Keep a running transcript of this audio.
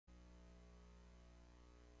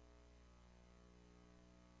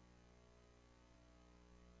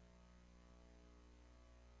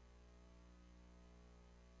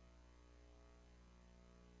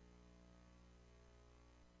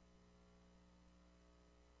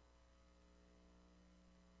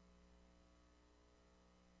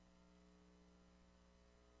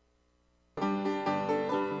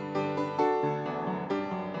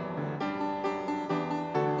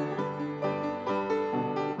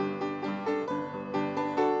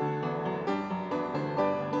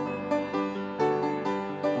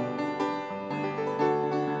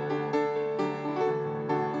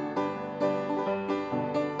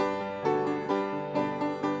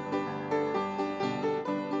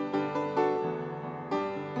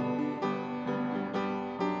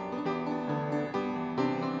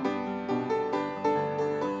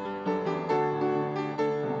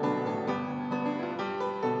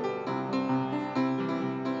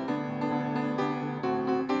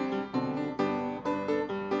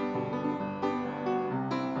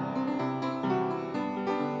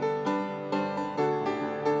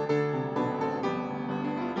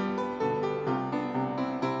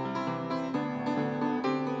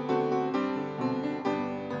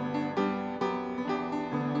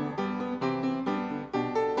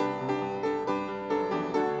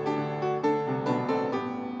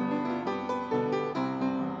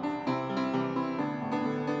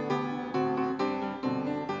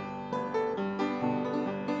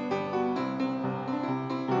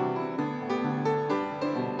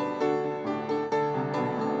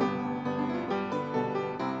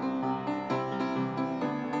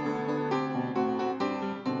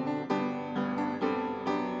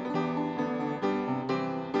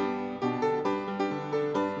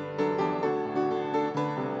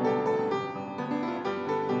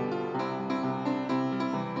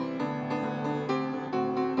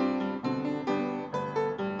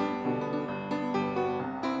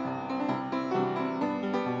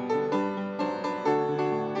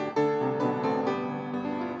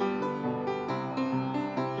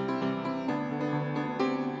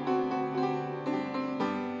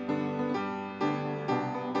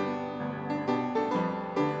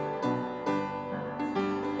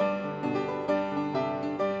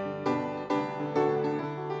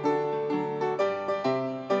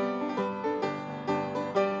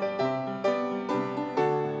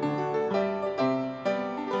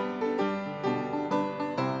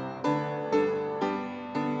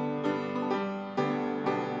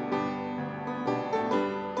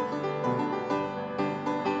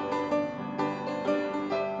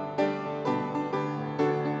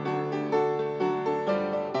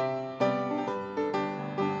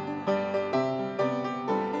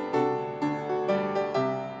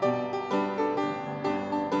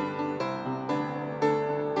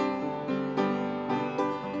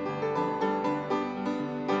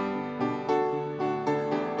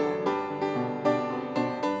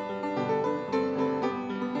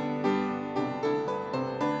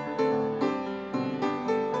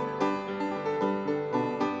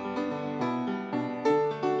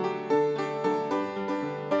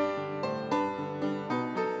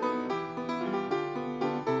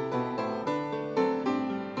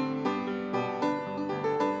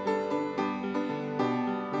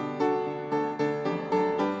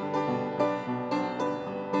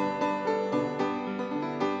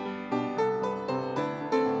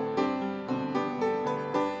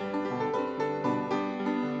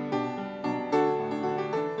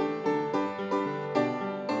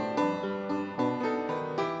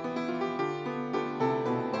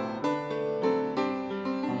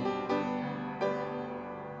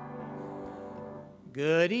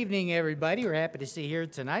Good evening, everybody. We're happy to see you here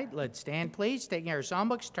tonight. Let's stand, please. Taking our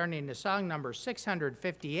songbooks, turning to song number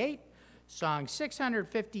 658. Song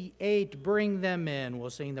 658, Bring Them In. We'll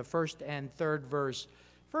sing the first and third verse.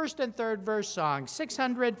 First and third verse, song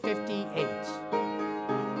 658.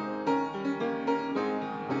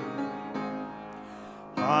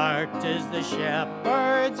 Hark, 'tis the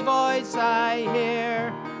shepherd's voice I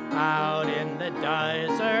hear, out in the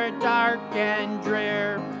desert dark and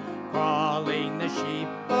drear, calling the sheep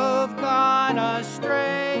who've gone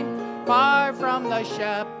astray, far from the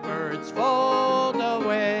shepherd's fold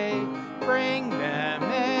away. Bring them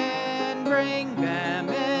in, bring them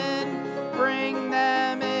in, bring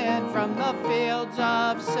them in from the fields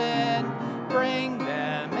of sin. Bring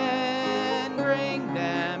them in, bring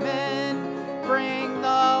them in, bring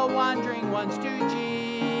the wandering ones to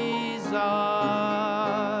Jesus.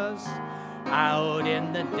 Out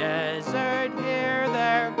in the desert, hear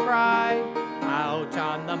their cry, out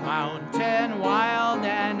on the mountain, wild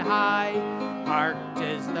and high. Hark,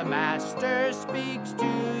 'tis the Master speaks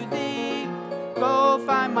to thee, go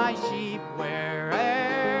find my sheep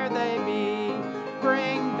where'er they be.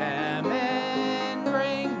 Bring them in,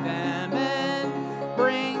 bring them in,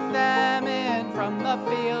 bring them in from the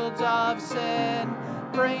fields of sin.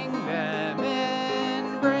 Bring them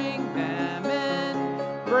in, bring them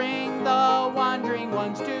in, bring the wandering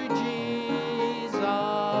ones to Jesus.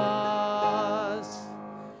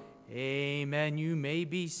 Amen. You may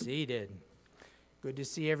be seated. Good to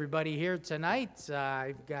see everybody here tonight.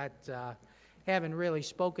 I've got, haven't really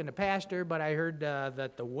spoken to Pastor, but I heard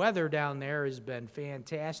that the weather down there has been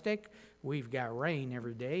fantastic. We've got rain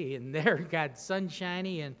every day, and they're got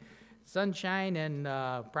sunshine and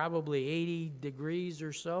probably 80 degrees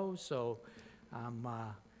or so. So I'm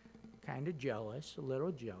kind of jealous, a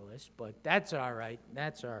little jealous, but that's all right.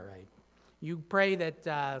 That's all right. You pray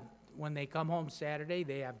that when they come home Saturday,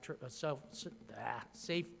 they have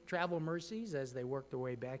safe travel mercies as they work their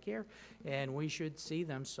way back here, and we should see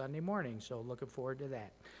them Sunday morning, so looking forward to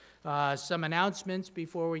that. Some announcements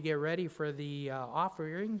before we get ready for the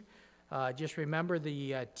offering. Just remember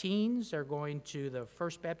the teens are going to the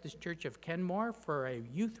First Baptist Church of Kenmore for a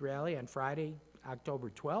youth rally on Friday, October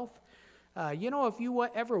 12th. You know, if you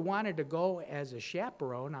ever wanted to go as a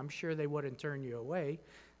chaperone, I'm sure they wouldn't turn you away.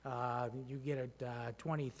 You get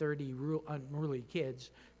 20, 30 unruly kids.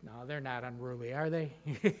 No, they're not unruly, are they?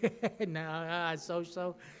 No,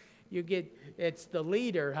 so. You get, it's the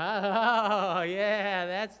leader, huh? Oh, yeah,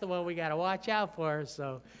 that's the one we got to watch out for.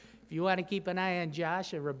 So if you want to keep an eye on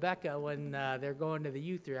Josh and Rebecca when they're going to the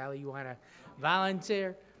youth rally, you want to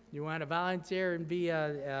volunteer and be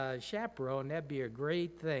a chaperone, that'd be a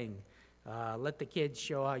great thing. Let the kids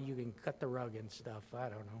show how you can cut the rug and stuff. I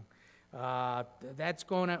don't know. That's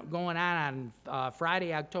going on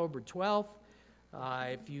Friday, October 12th.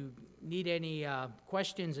 If you need any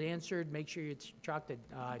questions answered, make sure you talk to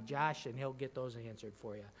Josh, and he'll get those answered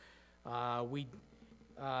for you. We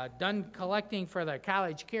done collecting for the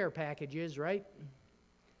college care packages, right?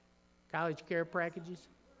 College care packages?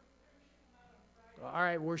 All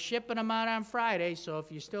right, we're shipping them out on Friday, so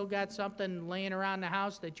if you still got something laying around the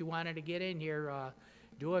house that you wanted to get in here,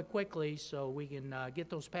 do it quickly so we can get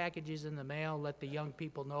those packages in the mail, let the young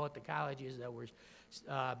people know at the colleges that we're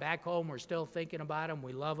back home, we're still thinking about them,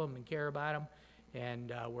 we love them and care about them,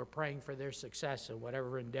 and we're praying for their success in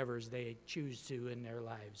whatever endeavors they choose to in their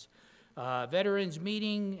lives. Veterans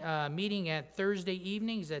meeting at Thursday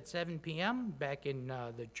evenings at 7 p.m. back in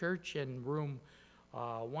the church in room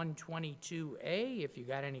 122A. If you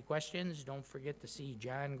got any questions, don't forget to see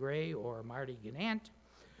John Gray or Marty Gannant.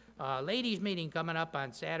 Ladies meeting coming up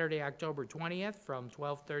on Saturday, October 20th from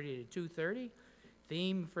 12:30 to 2:30.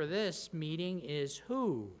 Theme for this meeting is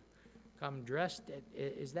who? Come dressed,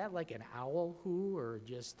 is that like an owl who or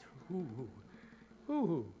just who?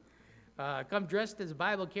 Who? Come dressed as a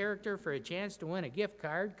Bible character for a chance to win a gift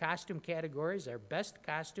card. Costume categories are best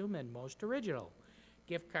costume and most original.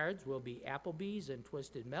 Gift cards will be Applebee's and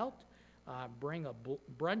Twisted Melt. Bring a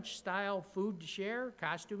brunch-style food to share.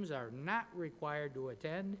 Costumes are not required to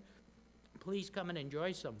attend. Please come and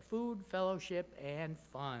enjoy some food, fellowship, and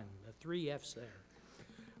fun. The 3 F's there.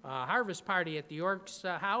 Harvest party at the York's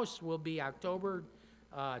house will be October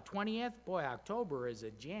 20th. Boy, October is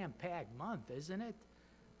a jam-packed month, isn't it?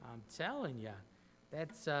 I'm telling you.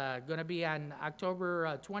 That's going to be on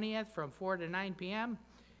October 20th from 4 to 9 p.m.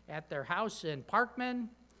 at their house in Parkman.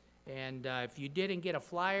 And if you didn't get a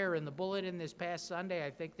flyer in the bulletin this past Sunday, I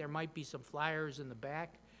think there might be some flyers in the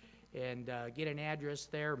back. And get an address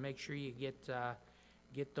there. Make sure you get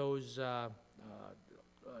those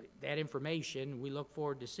that information. We look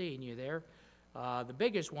forward to seeing you there. The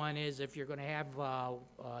biggest one is if you're going to have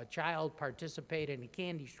a child participate in a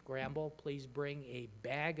candy scramble, please bring a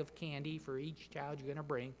bag of candy for each child you're going to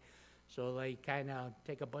bring. So they kind of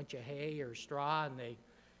take a bunch of hay or straw and they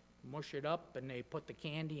mush it up and they put the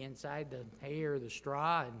candy inside the hay or the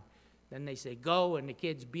straw, and then they say go, and the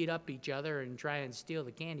kids beat up each other and try and steal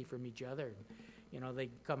the candy from each other. They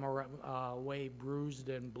come away bruised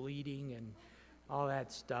and bleeding and all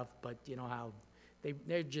that stuff, but you know how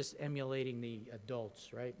they're just emulating the adults,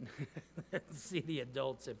 right? See the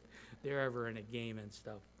adults if they're ever in a game and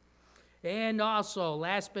stuff. And also,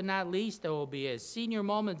 last but not least, there will be a Senior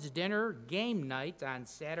Moments Dinner game night on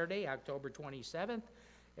Saturday, October 27th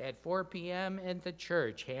at 4 p.m. at the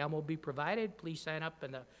church. Ham will be provided. Please sign up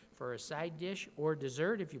for a side dish or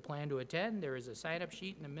dessert if you plan to attend. There is a sign-up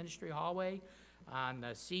sheet in the ministry hallway on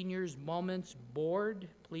the Seniors Moments board.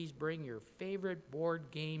 Please bring your favorite board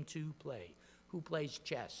game to play. Who plays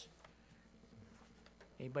chess?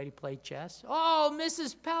 Anybody play chess? Oh,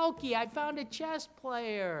 Mrs. Pelkey, I found a chess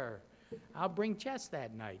player. I'll bring chess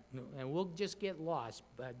that night, and we'll just get lost.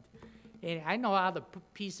 But I know how the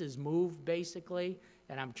pieces move, basically,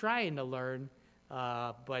 and I'm trying to learn.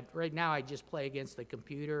 But right now I just play against the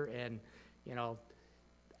computer, and,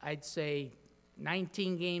 I'd say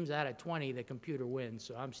 19 games out of 20, the computer wins,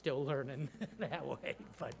 so I'm still learning that way.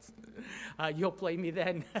 But you'll play me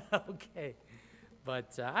then? Okay.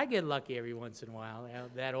 But I get lucky every once in a while.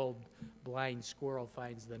 That old blind squirrel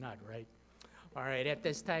finds the nut, right? All right, at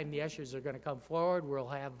this time, the ushers are going to come forward. We'll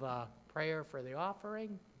have prayer for the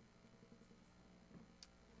offering.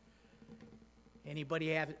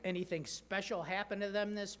 Anybody have anything special happen to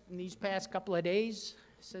them these past couple of days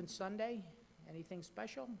since Sunday? Anything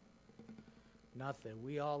special? Nothing.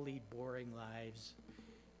 We all lead boring lives.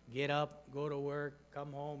 Get up, go to work,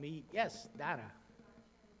 come home, eat. Yes, Donna.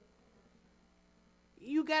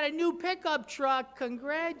 You got a new pickup truck.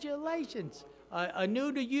 Congratulations. A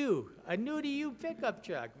new to you pickup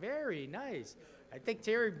truck. Very nice. I think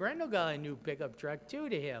Terry Brendel got a new pickup truck too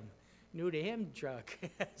to him. New to him truck.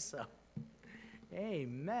 So,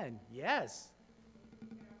 amen. Yes.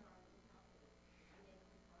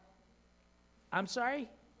 I'm sorry?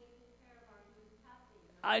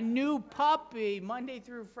 A new puppy Monday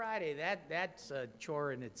through Friday. That's a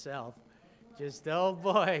chore in itself. Just, oh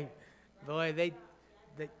boy. Boy, they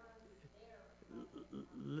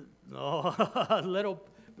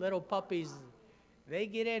little puppies, they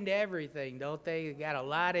get into everything, don't they? They got a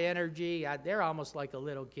lot of energy. They're almost like a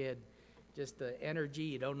little kid. Just the energy,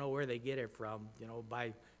 you don't know where they get it from.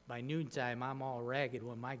 By noontime, I'm all ragged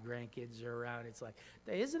when my grandkids are around. It's like,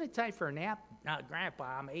 isn't it time for a nap? No,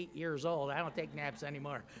 Grandpa, I'm 8 years old. I don't take naps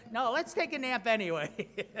anymore. No, let's take a nap anyway.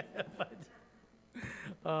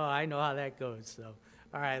 I know how that goes. So,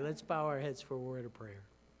 all right, let's bow our heads for a word of prayer.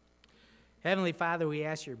 Heavenly Father, we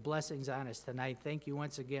ask your blessings on us tonight. Thank you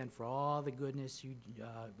once again for all the goodness you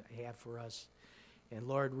have for us. And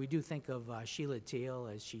Lord, we do think of Sheila Teal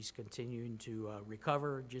as she's continuing to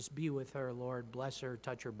recover. Just be with her, Lord. Bless her,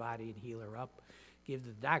 touch her body, and heal her up. Give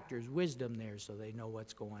the doctors wisdom there so they know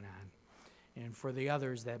what's going on. And for the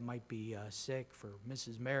others that might be sick, for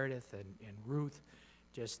Mrs. Meredith and Ruth,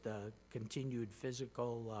 just continued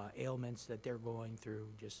physical ailments that they're going through,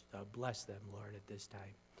 just bless them, Lord, at this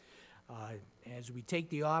time. As we take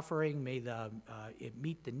the offering, may it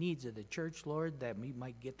meet the needs of the church, Lord, that we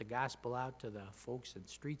might get the gospel out to the folks in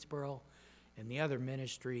Streetsboro and the other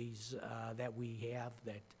ministries that we have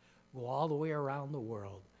that go all the way around the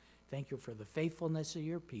world. Thank you for the faithfulness of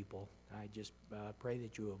your people. I just pray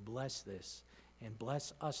that you will bless this and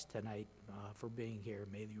bless us tonight for being here.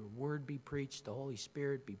 May your word be preached, the Holy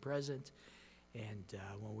Spirit be present, and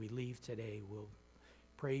when we leave today, we'll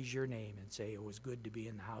praise your name and say it was good to be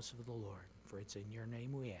in the house of the Lord. For it's in your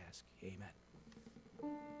name we ask. Amen.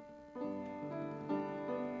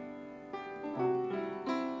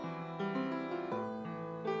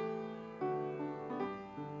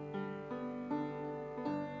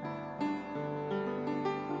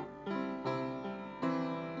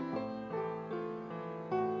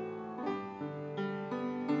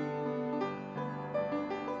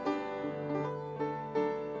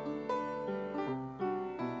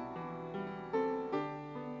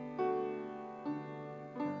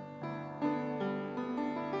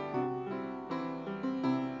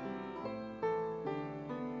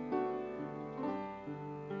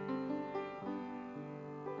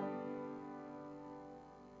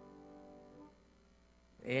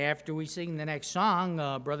 After we sing the next song,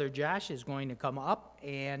 Brother Josh is going to come up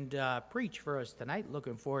and preach for us tonight.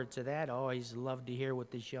 Looking forward to that. Always love to hear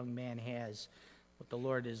what this young man has, what the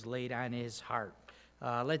Lord has laid on his heart.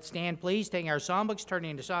 Let's stand, please, taking our songbooks,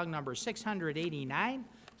 turning to song number 689.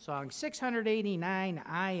 Song 689,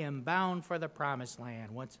 I Am Bound for the Promised Land.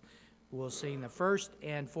 We'll sing the first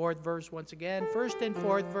and fourth verse once again. First and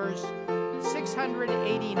fourth verse,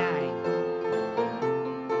 689.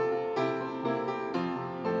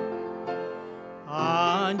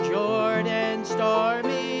 On Jordan's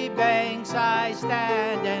stormy banks I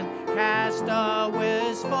stand and cast a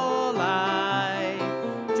wistful eye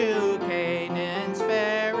to Canaan's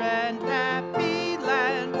fair and happy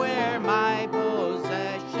land where my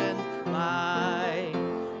possessions lie.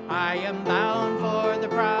 I am bound for the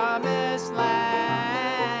promised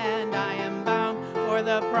land. I am bound for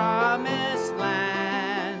the promised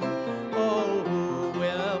land. Oh, who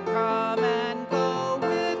will come and go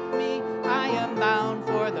with me? I am bound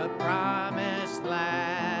for the promised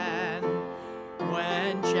land.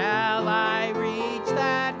 When shall I reach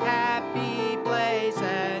that happy place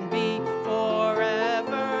and be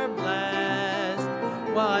forever blessed?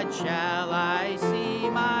 What shall I see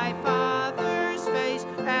my Father's face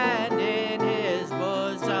and in his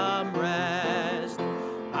bosom rest?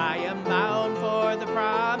 I am bound for the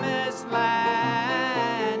promised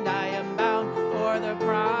land. I am bound for the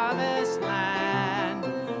promised land.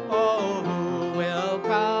 Oh, who will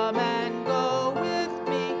come and go with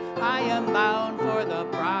me? I am bound for the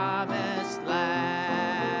promised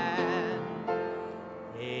land.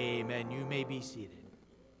 Amen. You may be seated.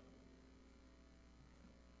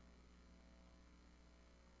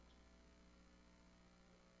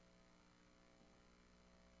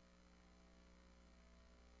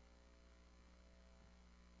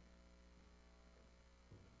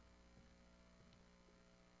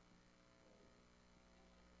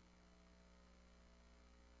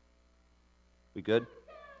 We good?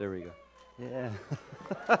 There we go. Yeah.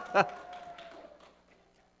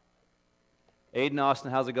 Aiden, Austin,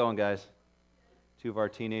 how's it going, guys? Two of our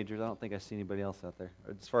teenagers. I don't think I see anybody else out there,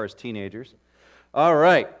 as far as teenagers. All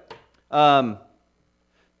right.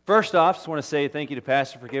 First off, just want to say thank you to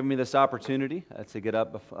Pastor for giving me this opportunity to get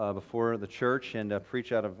up before the church and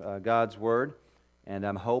preach out of God's Word. And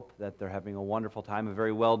I hope that they're having a wonderful time, a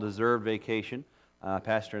very well-deserved vacation.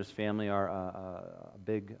 Pastor and his family are a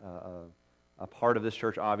big a part of this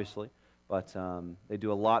church, obviously, but they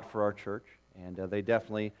do a lot for our church, and they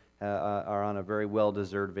definitely are on a very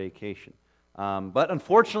well-deserved vacation. But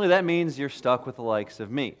unfortunately, that means you're stuck with the likes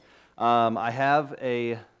of me. I have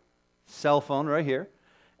a cell phone right here,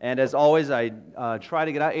 and as always, I try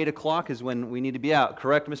to get out. 8 o'clock is when we need to be out.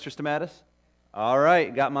 Correct, Mr. Stamatis? All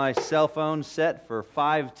right, got my cell phone set for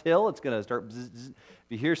 5 till. It's going to start bzz, bzz.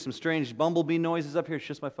 If you hear some strange bumblebee noises up here, it's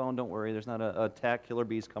just my phone. Don't worry, there's not a attack killer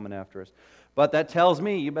bees coming after us. But that tells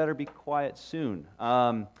me you better be quiet soon.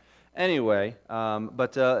 Anyway,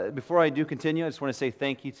 before I do continue, I just want to say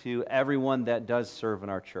thank you to everyone that does serve in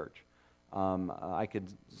our church. I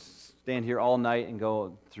could stand here all night and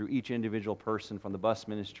go through each individual person, from the bus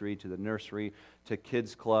ministry to the nursery to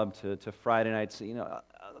kids club to Friday nights. You know,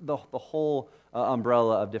 the whole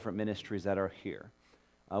umbrella of different ministries that are here.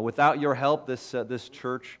 Without your help, this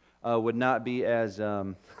church would not be as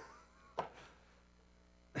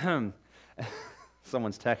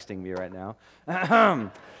someone's texting me right now.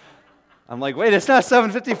 I'm like, wait, it's not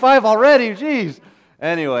 7:55 already. Jeez.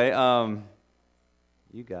 Anyway,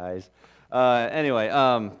 you guys. Thank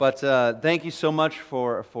you so much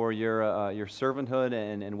for your servanthood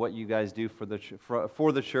and what you guys do for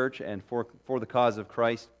the church and for the cause of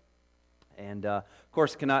Christ. And of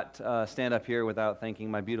course, cannot stand up here without thanking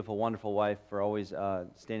my beautiful, wonderful wife for always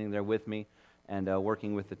standing there with me and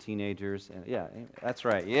working with the teenagers. And yeah, that's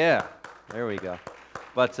right. Yeah, there we go.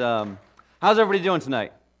 But how's everybody doing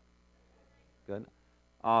tonight? Good.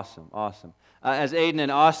 Awesome, awesome. As Aiden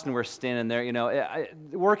and Austin were standing there, you know,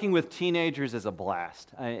 working with teenagers is a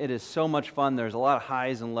blast. It is so much fun. There's a lot of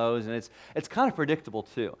highs and lows, and it's kind of predictable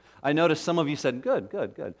too. I noticed some of you said, good,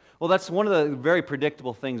 good, good. Well, that's one of the very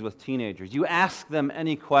predictable things with teenagers. You ask them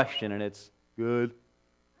any question, and it's good.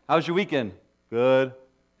 How's your weekend? Good.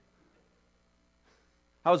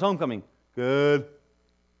 How's homecoming? Good.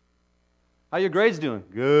 How your grades doing?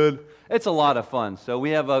 Good. It's a lot of fun. So we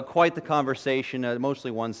have quite the conversation,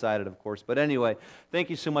 mostly one-sided, of course. But anyway, thank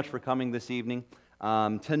you so much for coming this evening.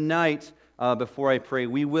 Tonight, before I pray,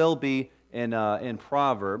 we will be in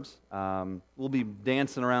Proverbs. We'll be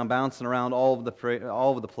dancing around, bouncing around all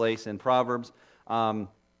over the place in Proverbs. A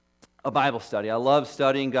Bible study. I love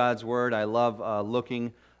studying God's Word. I love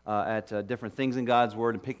looking at different things in God's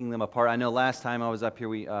Word and picking them apart. I know last time I was up here,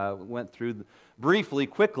 we went through briefly,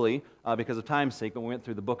 quickly, because of time's sake, but we went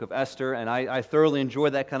through the book of Esther, and I thoroughly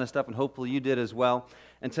enjoyed that kind of stuff, and hopefully you did as well.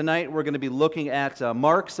 And tonight we're going to be looking at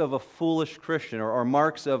marks of a foolish Christian, or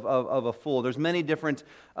marks of a fool. There's many different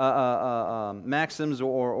maxims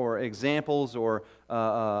or examples or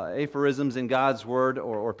aphorisms in God's Word,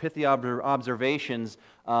 or pithy observations,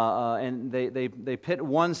 and they pit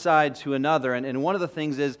one side to another. And one of the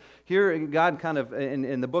things is, here God kind of,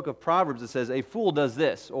 in the book of Proverbs, it says, a fool does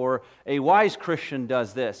this, or a wise Christian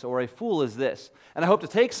does this, or a fool is this. And I hope to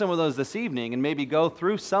take some of those this evening and maybe go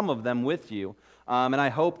through some of them with you. And I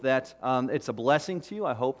hope that it's a blessing to you.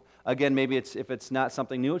 I hope, again, maybe if it's not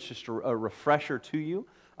something new, it's just a refresher to you.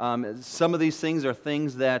 Some of these things are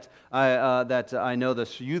things that I know the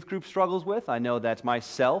youth group struggles with. I know that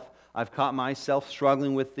I've caught myself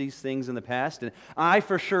struggling with these things in the past. And I,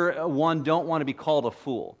 for sure, don't want to be called a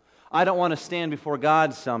fool. I don't want to stand before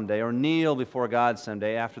God someday or kneel before God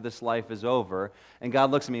someday after this life is over. And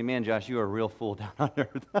God looks at me, man, Josh, you are a real fool down on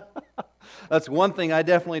earth. That's one thing I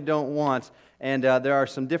definitely don't want. And there are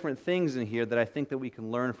some different things in here that I think that we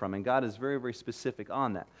can learn from. And God is very, very specific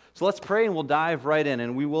on that. So let's pray and we'll dive right in.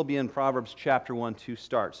 And we will be in Proverbs chapter 1 to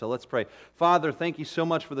start. So let's pray. Father, thank you so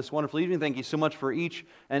much for this wonderful evening. Thank you so much for each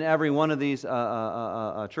and every one of these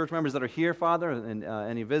church members that are here, Father, and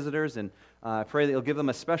any visitors. And I pray that you'll give them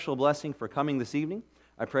a special blessing for coming this evening.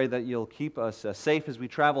 I pray that you'll keep us safe as we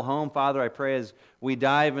travel home. Father, I pray as we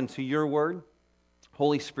dive into your word,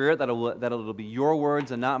 Holy Spirit, that it'll be your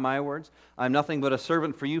words and not my words. I'm nothing but a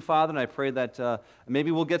servant for you, Father, and I pray that maybe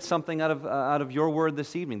we'll get something out of your word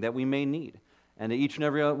this evening that we may need. And each and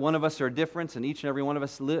every one of us are different, and each and every one of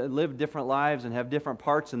us live different lives and have different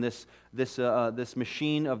parts in this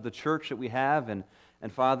machine of the church that we have. And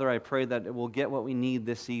Father, I pray that we'll get what we need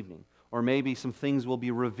this evening, or maybe some things will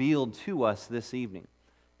be revealed to us this evening.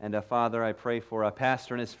 And Father, I pray for a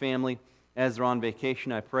pastor and his family as they're on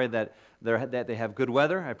vacation. I pray that they have good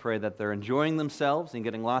weather. I pray that they're enjoying themselves and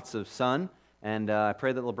getting lots of sun. And I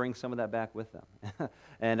pray that they'll bring some of that back with them.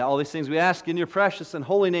 And all these things we ask in your precious and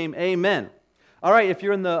holy name, amen. All right, if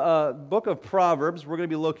you're in the book of Proverbs, we're going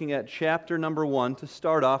to be looking at chapter number 1 to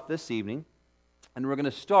start off this evening. And we're going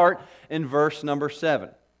to start in verse number 7.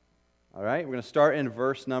 All right, we're going to start in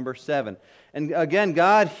verse number 7. And again,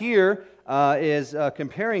 God here is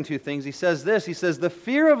comparing two things. He says this, he says, the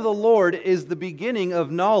fear of the Lord is the beginning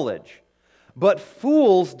of knowledge, but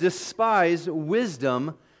fools despise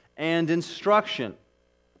wisdom and instruction.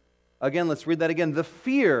 Again, let's read that again. The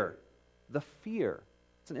fear.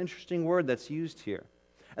 It's an interesting word that's used here.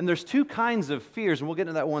 And there's two kinds of fears, and we'll get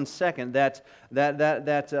into that one second, that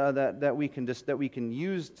we can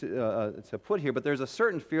use to put here. But there's a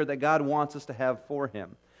certain fear that God wants us to have for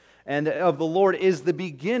Him. And of the Lord is the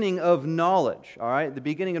beginning of knowledge. All right, the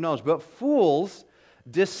beginning of knowledge. But fools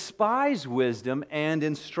despise wisdom and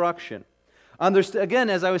instruction. Again,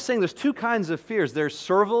 as I was saying, there's two kinds of fears. There's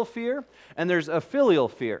servile fear and there's a filial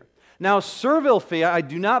fear. Now, servile fear, I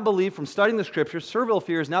do not believe from studying the Scriptures, servile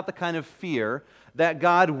fear is not the kind of fear that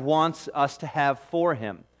God wants us to have for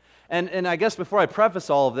Him. And I guess before I preface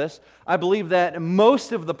all of this, I believe that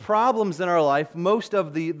most of the problems in our life, most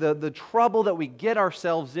of the trouble that we get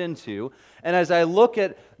ourselves into, and as I look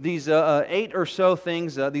at these 8 or so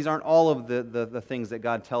things, these aren't all of the things that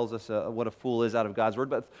God tells us what a fool is out of God's Word,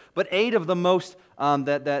 but 8 of the most,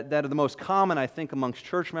 that are the most common, I think, amongst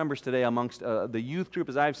church members today, amongst the youth group,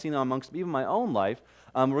 as I've seen amongst even my own life.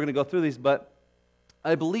 We're going to go through these, but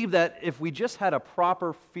I believe that if we just had a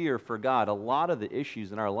proper fear for God, a lot of the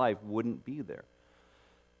issues in our life wouldn't be there.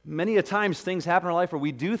 Many a times things happen in our life where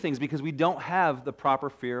we do things because we don't have the proper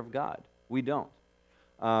fear of God. We don't.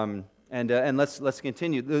 And let's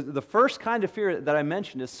continue. The first kind of fear that I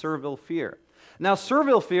mentioned is servile fear. Now,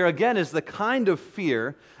 servile fear, again, is the kind of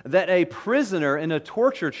fear that a prisoner in a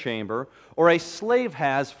torture chamber or a slave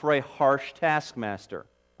has for a harsh taskmaster.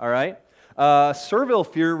 All right? Servile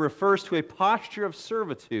fear refers to a posture of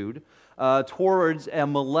servitude towards a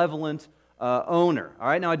malevolent owner. All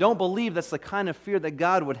right, now I don't believe that's the kind of fear that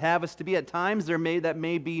God would have us to be. At times that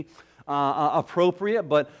may be appropriate,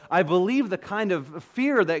 but I believe the kind of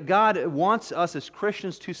fear that God wants us as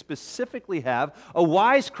Christians to specifically have, a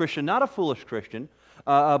wise Christian, not a foolish Christian,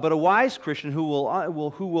 but a wise Christian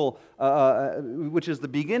which is the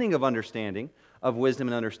beginning of understanding, of wisdom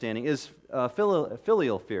and understanding, is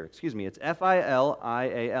filial fear. It's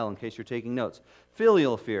F-I-L-I-A-L, in case you're taking notes.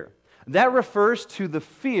 Filial fear. That refers to the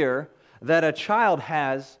fear that a child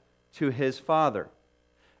has to his father.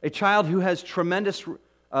 A child who has tremendous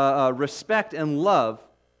respect and love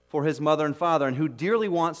for his mother and father and who dearly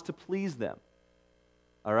wants to please them.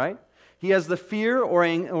 All right? He has the fear or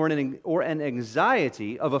an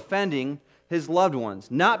anxiety of offending his loved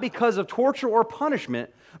ones, not because of torture or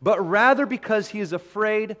punishment, but rather because he is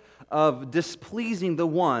afraid of displeasing the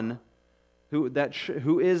one who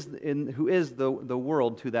is the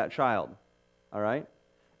world to that child. All right?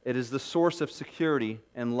 It is the source of security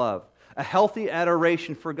and love. A healthy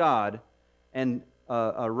adoration for God and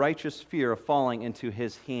a righteous fear of falling into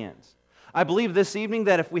his hands. I believe this evening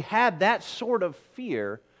that if we had that sort of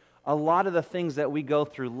fear, a lot of the things that we go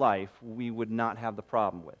through life, we would not have the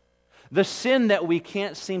problem with. The sin that we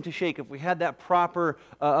can't seem to shake, if we had that proper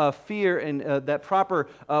fear and that proper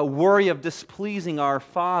worry of displeasing our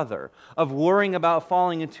Father, of worrying about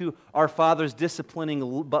falling into our Father's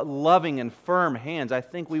disciplining but loving and firm hands, I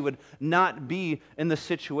think we would not be in the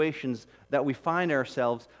situations that we find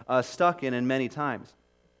ourselves stuck in many times.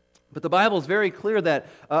 But the Bible is very clear that,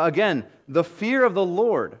 again, the fear of the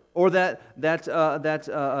Lord, or that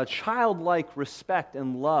childlike respect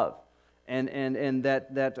and love, and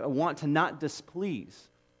that want to not displease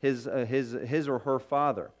his or her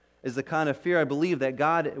Father, is the kind of fear I believe that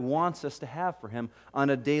God wants us to have for Him on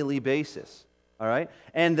a daily basis. All right?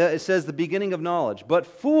 And it says the beginning of knowledge. But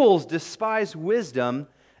fools despise wisdom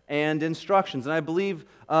and instructions. And I believe,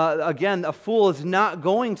 again, a fool is not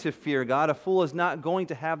going to fear God. A fool is not going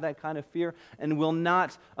to have that kind of fear and will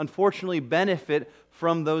not, unfortunately, benefit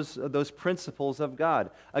from those principles of God.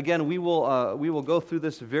 Again, we will go through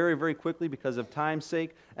this very, very quickly because of time's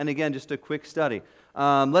sake. And again, just a quick study.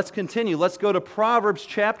 Let's continue. Let's go to Proverbs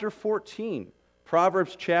chapter 14.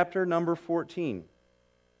 Proverbs chapter number 14.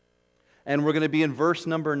 And we're going to be in verse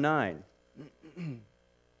number 9.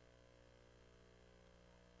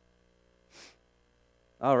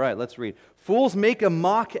 All right, let's read. Fools make a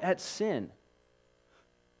mock at sin.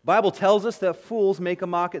 Bible tells us that fools make a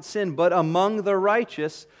mock at sin, but among the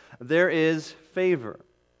righteous there is favor.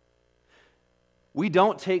 We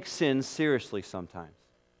don't take sin seriously sometimes.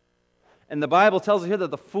 And the Bible tells us here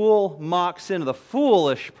that the fool mocks sin. The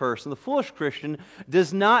foolish person, the foolish Christian,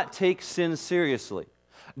 does not take sin seriously.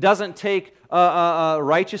 Doesn't take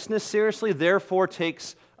righteousness seriously, therefore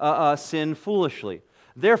takes sin foolishly.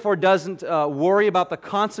 Therefore doesn't worry about the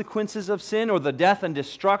consequences of sin or the death and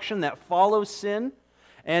destruction that follows sin,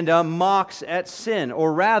 and mocks at sin,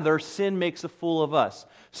 or rather, sin makes a fool of us.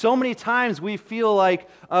 So many times we feel like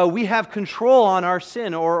we have control on our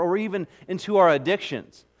sin or even into our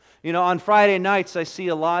addictions. You know, on Friday nights I see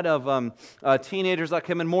a lot of teenagers that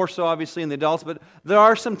come in, more so obviously in the adults, but there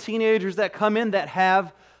are some teenagers that come in that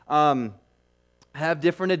have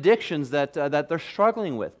different addictions that they're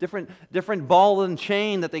struggling with, different ball and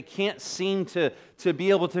chain that they can't seem to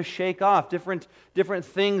be able to shake off, different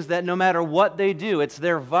things that no matter what they do, it's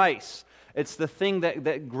their vice. It's the thing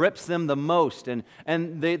that grips them the most, and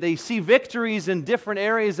they see victories in different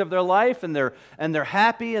areas of their life, and they're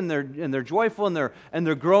happy and they're joyful and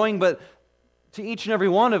they're growing, but to each and every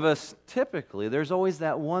one of us, typically, there's always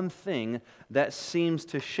that one thing that seems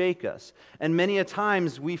to shake us. And many a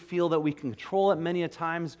times we feel that we can control it. Many a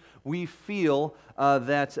times we feel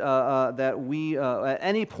that we, at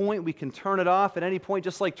any point, we can turn it off. At any point,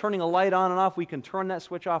 just like turning a light on and off, we can turn that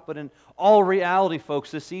switch off. But in all reality, folks,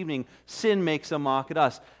 this evening, sin makes a mock at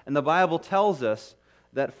us. And the Bible tells us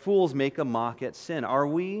that fools make a mock at sin. Are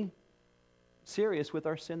we serious with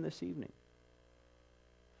our sin this evening?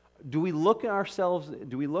 Do we look at ourselves?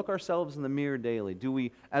 Do we look ourselves in the mirror daily? Do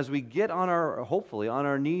we, as we get hopefully on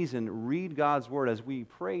our knees and read God's word, as we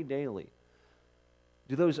pray daily,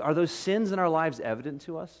 are those sins in our lives evident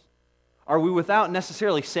to us? Are we, without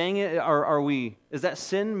necessarily saying it, is that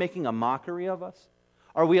sin making a mockery of us?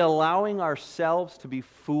 Are we allowing ourselves to be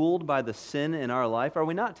fooled by the sin in our life? Are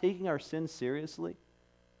we not taking our sin seriously?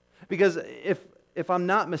 Because if I'm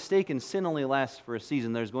not mistaken, sin only lasts for a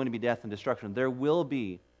season. There's going to be death and destruction. There will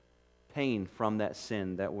be pain from that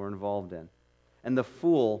sin that we're involved in. And the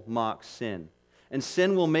fool mocks sin. And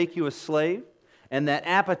sin will make you a slave, and that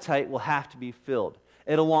appetite will have to be filled.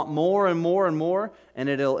 It'll want more and more and more, and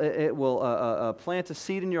it will plant a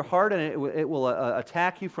seed in your heart, and it will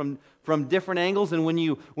attack you from different angles. And when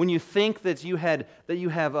you think that you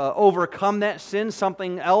have overcome that sin,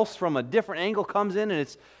 something else from a different angle comes in,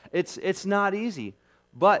 and it's not easy.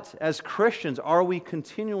 But as Christians, are we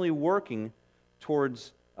continually working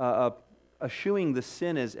towards eschewing the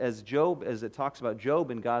sin as it talks about Job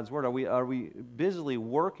in God's Word? Are we busily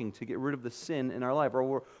working to get rid of the sin in our life,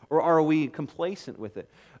 or are we complacent with it?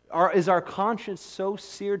 Is our conscience so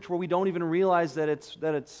seared to where we don't even realize that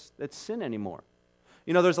it's sin anymore?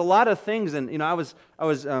 You know, there's a lot of things, and you know, I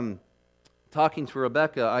was talking to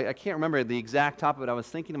Rebecca. I can't remember the exact topic, but I was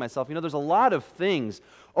thinking to myself, you know, there's a lot of things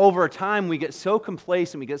over time we get so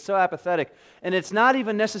complacent, we get so apathetic, and it's not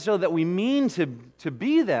even necessarily that we mean to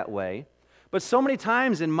be that way, But so many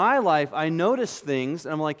times in my life, I notice things,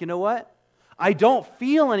 and I'm like, you know what? I don't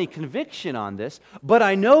feel any conviction on this, but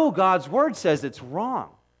I know God's Word says it's wrong.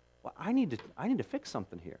 Well, I need to fix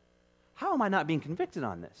something here. How am I not being convicted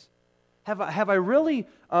on this? Have I really,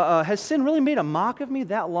 has sin really made a mock of me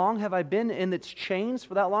that long? Have I been in its chains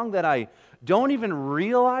for that long that I don't even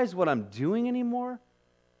realize what I'm doing anymore?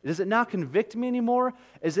 Does it not convict me anymore?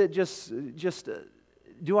 Is it just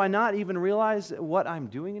do I not even realize what I'm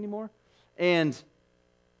doing anymore? And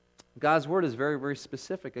God's Word is very, very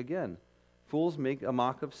specific again. Fools make a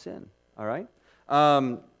mock of sin, all right?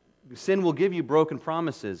 Sin will give you broken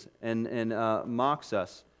promises and mocks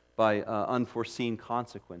us by unforeseen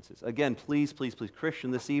consequences. Again, please,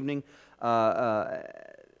 Christian, this evening,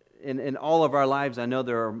 in all of our lives, I know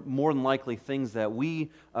there are more than likely things that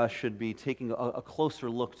we should be taking a closer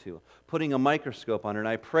look to, putting a microscope on it. And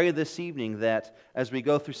I pray this evening that as we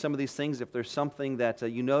go through some of these things, if there's something that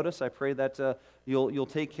you notice, I pray that you'll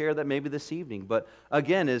take care of that maybe this evening. But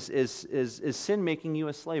again, is sin making you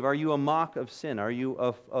a slave? Are you a mock of sin? Are you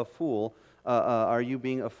a fool? Are you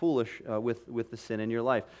being foolish with the sin in your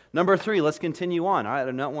life? Number 3, let's continue on. I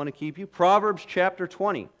do not want to keep you. Proverbs chapter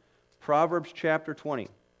 20. Proverbs chapter 20.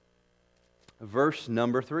 Verse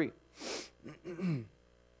number 3.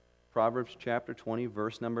 Proverbs chapter 20,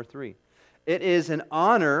 verse number 3. It is an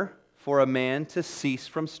honor for a man to cease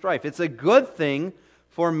from strife. It's a good thing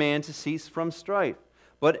for a man to cease from strife.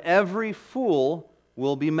 But every fool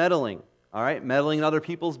will be meddling. All right? Meddling in other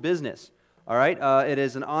people's business. All right? It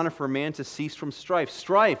is an honor for a man to cease from strife.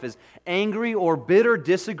 Strife is angry or bitter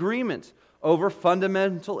disagreement over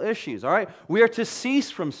fundamental issues, all right? We are to cease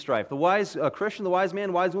from strife. The wise Christian, the wise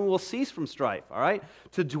man, wise woman will cease from strife, all right?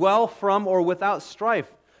 To dwell from or without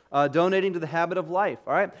strife, donating to the habit of life,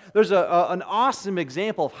 all right? There's an awesome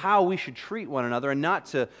example of how we should treat one another and not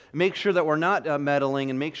to make sure that we're not meddling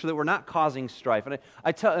and make sure that we're not causing strife.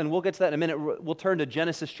 And we'll get to that in a minute. We'll turn to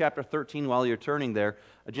Genesis chapter 13 while you're turning there.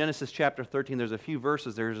 Genesis chapter 13, there's a few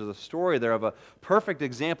verses. There's a story there of a perfect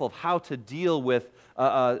example of how to deal with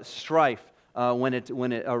strife when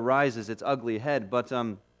it arises its ugly head. But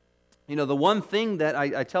the one thing that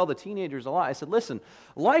I tell the teenagers a lot, I said, listen,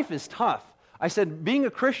 life is tough. I said, being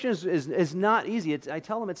a Christian is not easy. I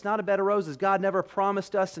tell them it's not a bed of roses. God never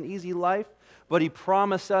promised us an easy life, but He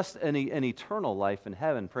promised us an eternal life in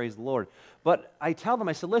heaven. Praise the Lord. But I tell them,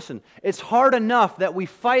 I said, listen, it's hard enough that we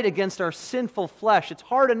fight against our sinful flesh. It's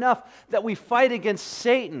hard enough that we fight against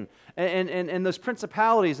Satan and those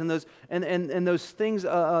principalities and those things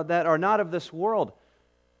that are not of this world.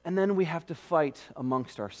 And then we have to fight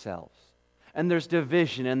amongst ourselves. And there's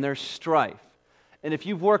division and there's strife. And if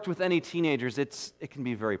you've worked with any teenagers, it can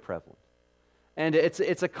be very prevalent. And it's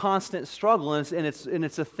a constant struggle, and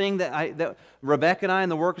it's a thing that Rebecca and I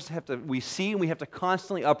and the workers we see, and we have to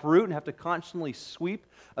constantly uproot and have to constantly sweep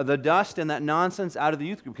the dust and that nonsense out of the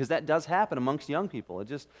youth group, because that does happen amongst young people.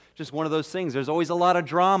 It's just one of those things. There's always a lot of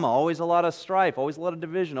drama, always a lot of strife, always a lot of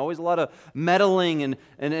division, always a lot of meddling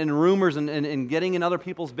and rumors and getting in other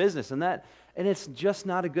people's business, and it's just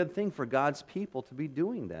not a good thing for God's people to be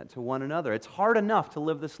doing that to one another. It's hard enough to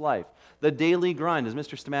live this life. The daily grind, as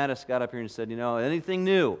Mr. Stamatis got up here and said, anything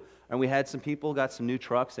new. And we had some people, got some new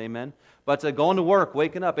trucks, amen. But going to work,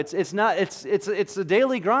 waking up, it's a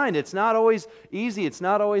daily grind. It's not always easy. It's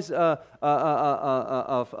not always a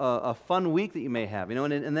fun week that you may have.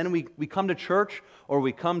 And then we come to church, or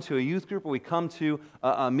we come to a youth group, or we come to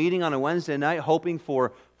a meeting on a Wednesday night hoping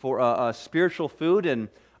for spiritual food, and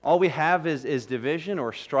all we have is division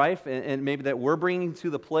or strife, and maybe that we're bringing to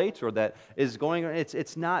the plate, or that is going.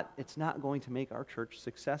 It's not going to make our church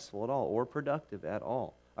successful at all or productive at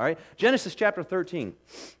all. All right, Genesis chapter 13.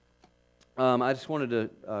 I just wanted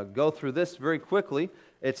to go through this very quickly.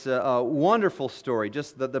 It's a wonderful story.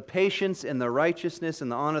 Just the patience and the righteousness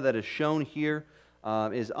and the honor that is shown here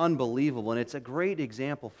is unbelievable, and it's a great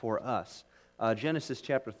example for us. Genesis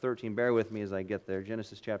chapter 13. Bear with me as I get there.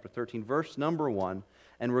 Genesis chapter 13, verse number 1.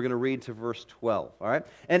 And we're going to read to verse 12, all right?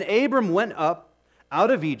 And Abram went up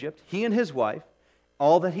out of Egypt, he and his wife,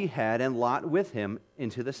 all that he had, and Lot with him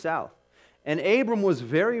into the south. And Abram was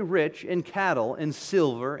very rich in cattle, in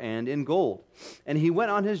silver, and in gold. And he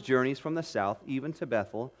went on his journeys from the south, even to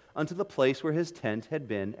Bethel, unto the place where his tent had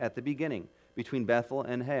been at the beginning, between Bethel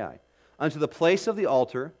and Hai, unto the place of the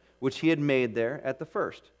altar which he had made there at the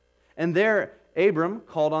first. And there Abram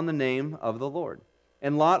called on the name of the Lord.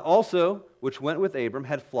 And Lot also, which went with Abram,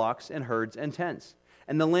 had flocks and herds and tents.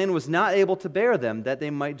 And the land was not able to bear them, that they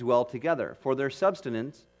might dwell together, for their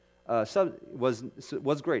substance was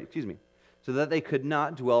great, so that they could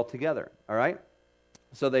not dwell together. All right?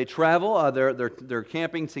 So they travel, they're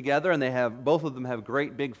camping together, and both of them have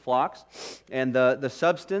great big flocks. And the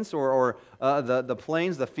substance or the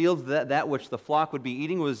plains, the fields, that which the flock would be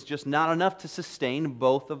eating was just not enough to sustain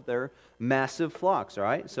both of their massive flocks, all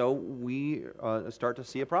right? So we start to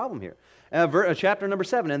see a problem here. Chapter number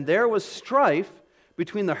 7, and there was strife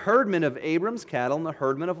between the herdmen of Abram's cattle and the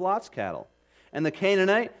herdmen of Lot's cattle. And the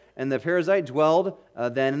Canaanite and the Perizzite dwelled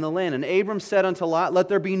then in the land. And Abram said unto Lot, let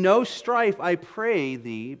there be no strife, I pray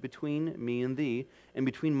thee, between me and thee, and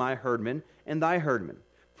between my herdmen and thy herdmen,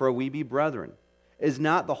 for we be brethren. Is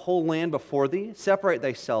not the whole land before thee? Separate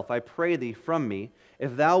thyself, I pray thee, from me.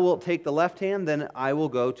 If thou wilt take the left hand, then I will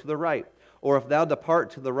go to the right. Or if thou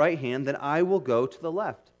depart to the right hand, then I will go to the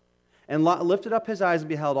left. And Lot lifted up his eyes and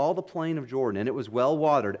beheld all the plain of Jordan, and it was well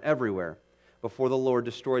watered everywhere, before the Lord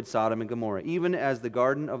destroyed Sodom and Gomorrah, even as the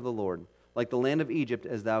garden of the Lord, like the land of Egypt,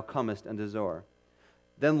 as thou comest unto Zoar.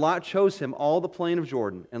 Then Lot chose him all the plain of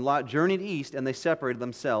Jordan, and Lot journeyed east, and they separated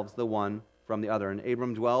themselves the one from the other. And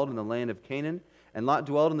Abram dwelled in the land of Canaan, and Lot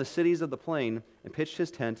dwelled in the cities of the plain, and pitched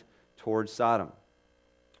his tent towards Sodom.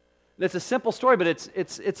 And it's a simple story, but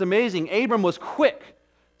it's amazing. Abram was quick.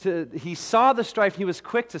 He saw the strife. He was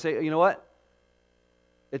quick to say, you know what?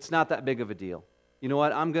 It's not that big of a deal. You know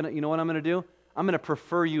what I'm going to do? I'm going to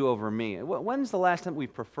prefer you over me. When's the last time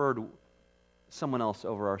we've preferred someone else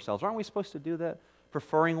over ourselves? Aren't we supposed to do that?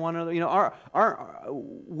 Preferring one another? You know,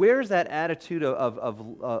 where's that attitude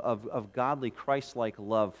of godly, Christ-like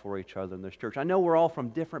love for each other in this church? I know we're all from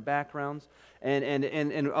different backgrounds,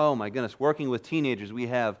 and oh my goodness, working with teenagers, we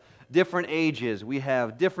have different ages, we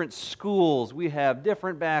have different schools, we have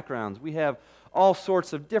different backgrounds, we have all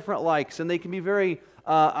sorts of different likes, and they can be very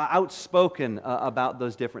outspoken about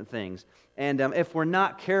those different things. And if we're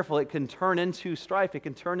not careful, it can turn into strife, it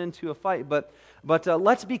can turn into a fight. But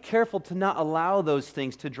let's be careful to not allow those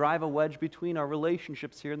things to drive a wedge between our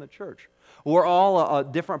relationships here in the church. We're all a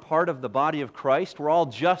different part of the body of Christ. We're all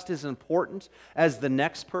just as important as the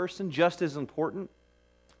next person, just as important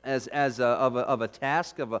as of a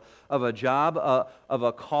task, of a job, of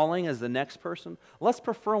a calling as the next person. Let's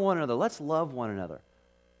prefer one another. Let's love one another.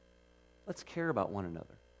 Let's care about one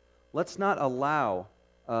another. Let's not allow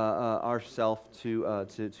ourselves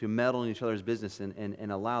to meddle in each other's business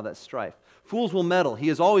and allow that strife. Fools will meddle. He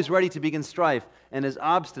is always ready to begin strife and is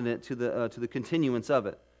obstinate to the continuance of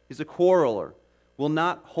it. He's a quarreler, will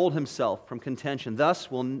not hold himself from contention, thus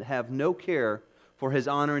will have no care for his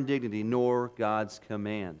honor and dignity, nor God's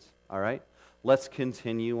commands. All right? Let's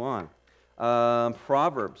continue on.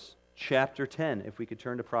 Proverbs chapter 10, if we could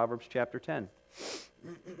turn to Proverbs chapter 10.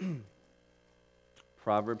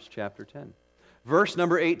 Proverbs chapter 10. Verse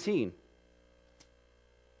number 18.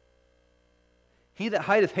 He that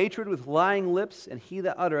hideth hatred with lying lips, and he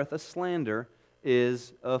that uttereth a slander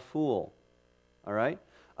is a fool. All right?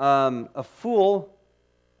 A fool,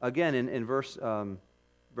 again, in verse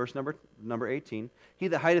number 18, he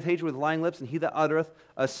that hideth hatred with lying lips, and he that uttereth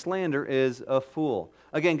a slander is a fool.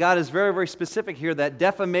 Again, God is very, very specific here that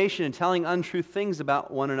defamation and telling untrue things about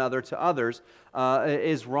one another to others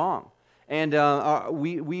is wrong. And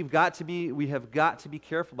we have got to be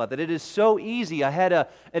careful about that. It is so easy. I had an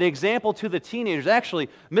example to the teenagers. Actually,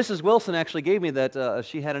 Mrs. Wilson actually gave me that.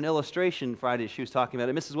 She had an illustration Friday. She was talking about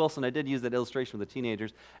it. Mrs. Wilson, I did use that illustration with the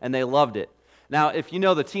teenagers, and they loved it. Now, if you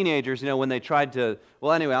know the teenagers, you know when they tried to.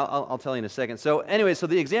 Well, anyway, I'll tell you in a second. So anyway, so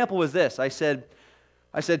the example was this. I said,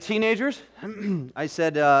 teenagers. I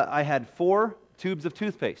said I had 4 tubes of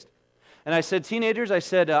toothpaste. And I said, teenagers,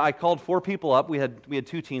 I called 4 people up. We had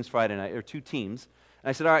 2 teams Friday night, or 2 teams. And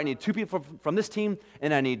I said, all right, I need 2 people from this team,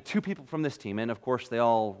 and I need 2 people from this team. And of course, they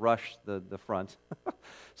all rushed the front.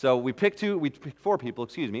 So we picked 4 people,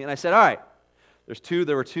 and I said, all right,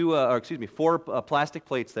 there were 4 plastic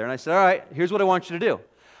plates there. And I said, all right, here's what I want you to do.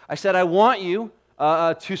 I said, I want you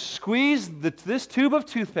to squeeze this tube of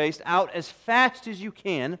toothpaste out as fast as you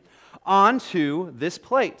can onto this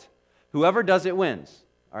plate. Whoever does it wins.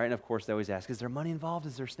 All right, and of course they always ask, is there money involved?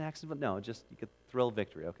 Is there snacks involved? No, just you get thrill of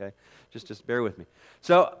victory, okay? Just bear with me.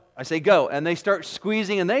 So I say go, and they start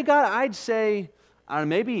squeezing, and they got, I'd say,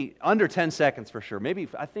 maybe under 10 seconds for sure. Maybe,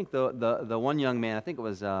 I think the one young man, I think it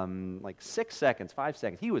was like 6 seconds, 5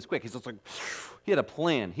 seconds. He was quick. He's just like, he had a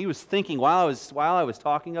plan. He was thinking while I was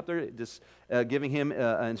talking up there, just giving him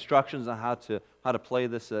instructions on how to play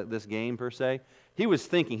this game per se. He was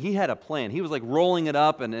thinking. He had a plan. He was like rolling it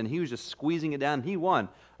up, and he was just squeezing it down. And he won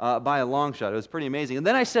by a long shot. It was pretty amazing. And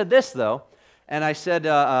then I said this, though, and I said,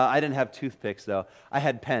 I didn't have toothpicks, though. I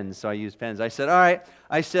had pens, so I used pens. I said, all right.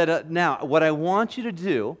 I said, now, what I want you to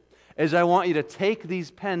do is I want you to take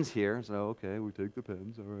these pens here. So, okay, we take the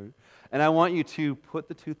pens, all right. And I want you to put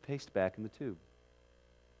the toothpaste back in the tube.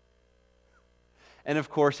 And of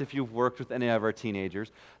course, if you've worked with any of our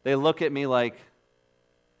teenagers, they look at me like,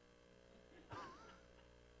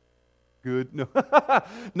 good? No.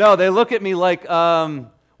 No, they look at me like,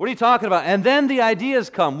 what are you talking about? And then the ideas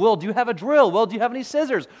come. Will, do you have a drill? Well, do you have any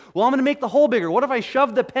scissors? Well, I'm going to make the hole bigger. What if I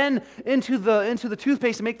shove the pen into the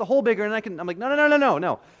toothpaste and make the hole bigger? And I'm like,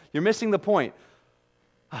 no. You're missing the point.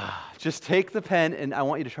 Just take the pen, and I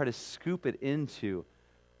want you to try to scoop it into.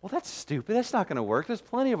 Well, that's stupid. That's not going to work. There's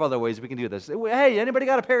plenty of other ways we can do this. Hey, anybody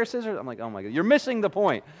got a pair of scissors? I'm like, oh my God, you're missing the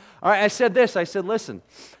point. All right, I said this. I said, listen.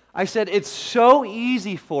 I said, it's so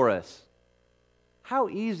easy for us. How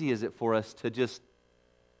easy is it for us to just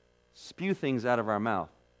spew things out of our mouth,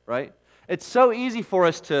 right? It's so easy for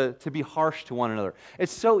us to be harsh to one another.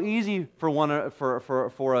 It's so easy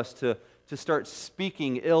for us to start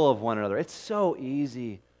speaking ill of one another. It's so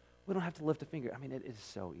easy. We don't have to lift a finger. I mean, it is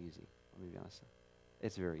so easy. Let me be honest.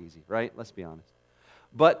 It's very easy, right? Let's be honest.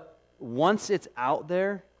 But once it's out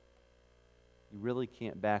there, you really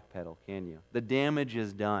can't backpedal, can you? The damage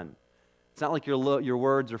is done. It's not like your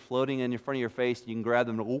words are floating in front of your face. You can grab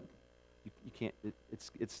them and you can't.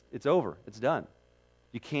 It's over. It's done.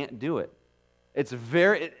 You can't do it. It's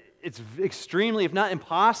extremely, if not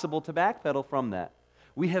impossible, to backpedal from that.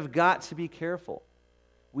 We have got to be careful.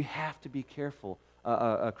 We have to be careful,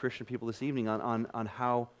 Christian people, this evening on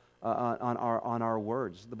our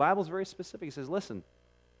words. The Bible is very specific. It says, listen.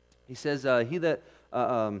 He says, he that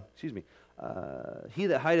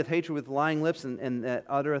hideth hatred with lying lips and that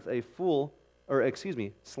uttereth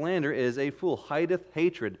slander is a fool. Hideth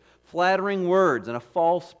hatred, flattering words, and a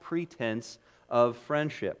false pretense of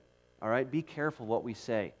friendship. All right, be careful what we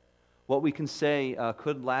say. What we can say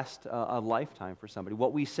could last a lifetime for somebody.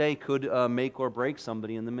 What we say could make or break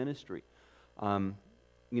somebody in the ministry.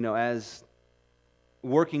 As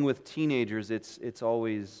working with teenagers, it's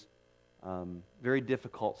always very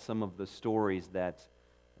difficult. Some of the stories that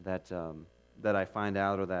I find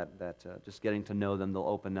out, or that just getting to know them, they'll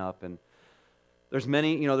open up. And there's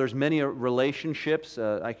many relationships.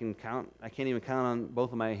 I can't even count on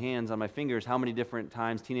both of my hands, on my fingers, how many different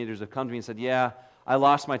times teenagers have come to me and said, yeah, I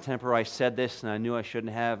lost my temper, I said this, and I knew I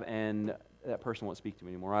shouldn't have, and that person won't speak to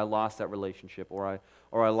me anymore. I lost that relationship, or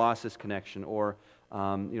I lost this connection, or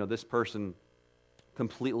this person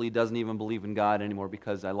completely doesn't even believe in God anymore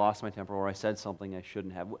because I lost my temper, or I said something I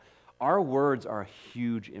shouldn't have. Our words are a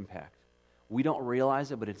huge impact. We don't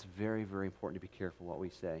realize it, but it's very, very important to be careful what we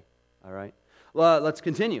say. All right? Well, let's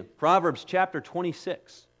continue. Proverbs chapter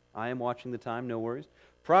 26. I am watching the time, no worries.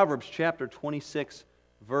 Proverbs chapter 26,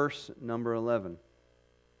 verse number 11.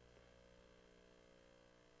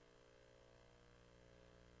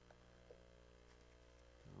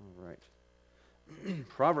 All right.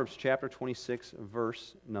 Proverbs chapter 26,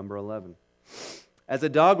 verse number 11. As a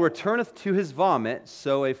dog returneth to his vomit,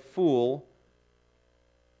 so a fool,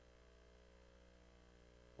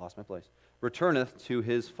 returneth to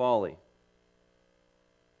his folly.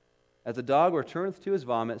 As a dog returneth to his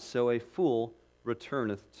vomit, so a fool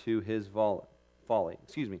returneth to his folly.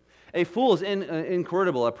 A fool is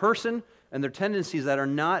incorrigible, a person and their tendencies that are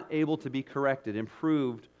not able to be corrected,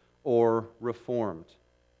 improved, or reformed.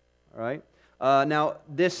 All right? Now,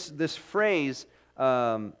 this phrase,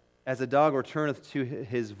 as a dog returneth to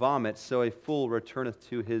his vomit, so a fool returneth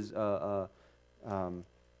to his, I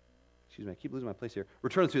keep losing my place here.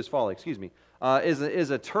 Returneth to his folly,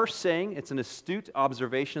 is a terse saying. It's an astute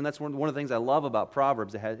observation. That's one of the things I love about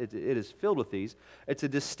Proverbs. It is filled with these. It's a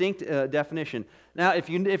distinct definition. Now, if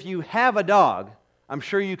you have a dog, I'm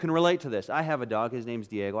sure you can relate to this. I have a dog. His name's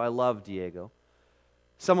Diego. I love Diego.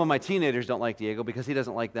 Some of my teenagers don't like Diego because he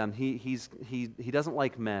doesn't like them. He doesn't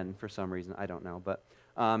like men for some reason. I don't know, but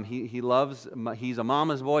he's a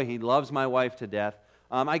mama's boy. He loves my wife to death.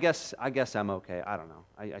 I guess I'm okay. I don't know.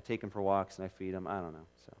 I take him for walks and I feed him. I don't know.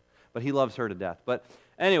 But he loves her to death. But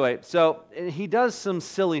anyway, so he does some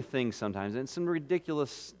silly things sometimes, and some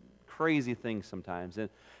ridiculous, crazy things sometimes.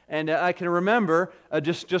 And I can remember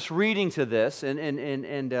just reading to this and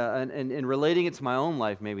relating it to my own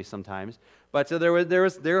life maybe sometimes. But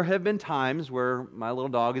there have been times where my little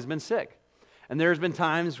dog has been sick, and there's been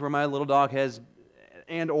times where my little dog has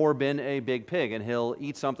or been a big pig, and he'll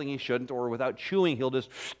eat something he shouldn't, or without chewing, he'll just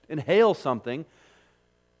inhale something,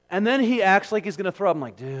 and then he acts like he's going to throw up. I'm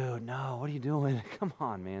like, dude, no, what are you doing? Come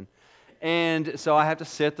on, man. And so I have to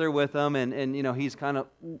sit there with him, and he's kind of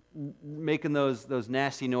making those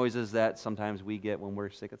nasty noises that sometimes we get when we're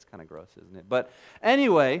sick. It's kind of gross, isn't it? But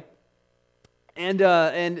anyway,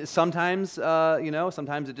 And sometimes,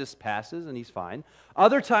 sometimes it just passes and he's fine.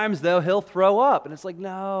 Other times, though, he'll throw up, and it's like,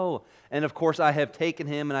 no. And of course, I have taken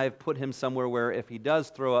him and I have put him somewhere where if he does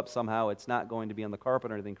throw up somehow, it's not going to be on the carpet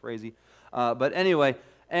or anything crazy. But anyway,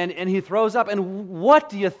 and he throws up, and what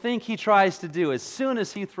do you think he tries to do as soon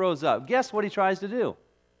as he throws up? Guess what he tries to do?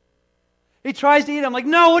 He tries to eat. I'm like,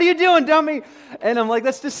 no, what are you doing, dummy? And I'm like,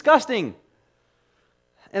 that's disgusting.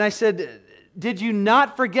 And I said, did you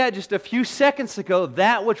not forget just a few seconds ago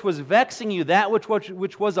that which was vexing you, that which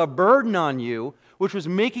was a burden on you, which was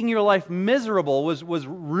making your life miserable, was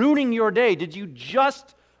ruining your day? Did you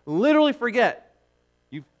just literally forget?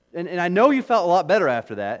 And I know you felt a lot better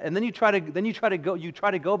after that. And then you try to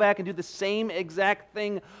go back and do the same exact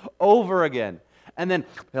thing over again. And then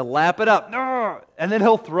he'll lap it up, and then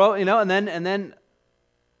he'll throw, and then.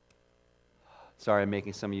 Sorry, I'm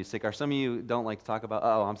making some of you sick. Are some of you don't like to talk about?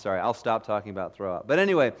 Oh, I'm sorry. I'll stop talking about throw up. But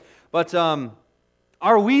anyway,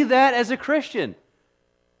 are we that as a Christian?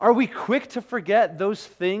 Are we quick to forget those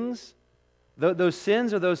things, those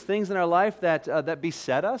sins or those things in our life that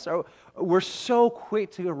beset us? Or we're so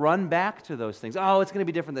quick to run back to those things. Oh, it's going to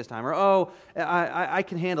be different this time. Or I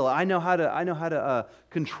can handle it. I know how to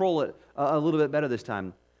control it a little bit better this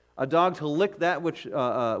time. A dog to lick that which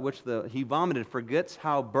he vomited forgets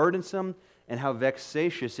how burdensome and how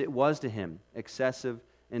vexatious it was to him, excessive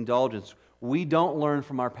indulgence. We don't learn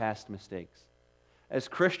from our past mistakes. As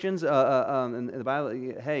Christians, in the Bible,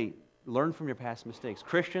 hey, learn from your past mistakes.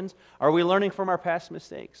 Christians, are we learning from our past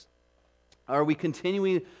mistakes? Are we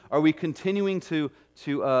continuing to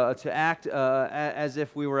act as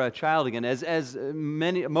if we were a child again?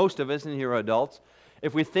 Most of us in here are adults.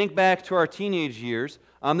 If we think back to our teenage years,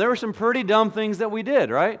 there were some pretty dumb things that we did,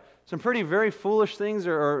 right? Some very foolish things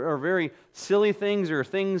or very silly things or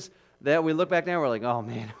things that we look back now and we're like, oh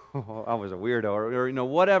man, I was a weirdo, or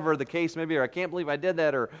whatever the case may be, or I can't believe I did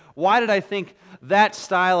that, or why did I think that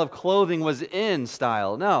style of clothing was in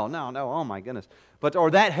style? No, oh my goodness.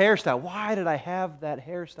 Or that hairstyle, why did I have that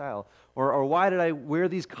hairstyle? Or why did I wear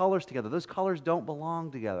these colors together? Those colors don't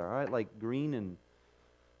belong together, all right? Like green and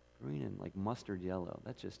like mustard yellow.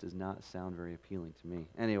 That just does not sound very appealing to me.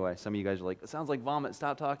 Anyway, some of you guys are like, it sounds like vomit.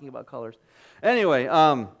 Stop talking about colors. Anyway,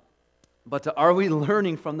 but are we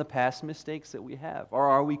learning from the past mistakes that we have? Or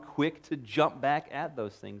are we quick to jump back at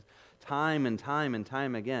those things time and time and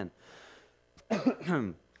time again?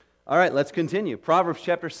 All right, let's continue. Proverbs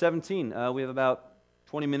chapter 17. We have about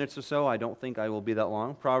 20 minutes or so. I don't think I will be that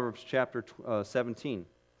long. Proverbs chapter 17.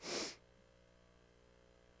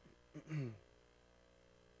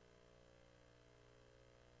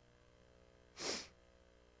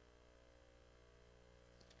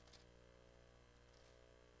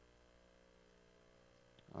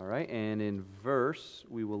 All right, and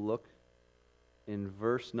we will look in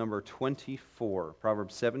verse number 24.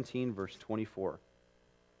 Proverbs 17, verse 24.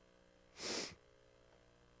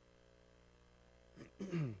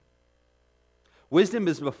 Wisdom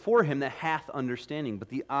is before him that hath understanding, but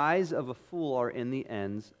the eyes of a fool are in the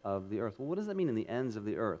ends of the earth. Well, what does that mean, in the ends of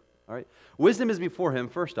the earth? All right, wisdom is before him,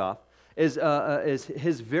 first off, is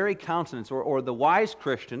his very countenance, or the wise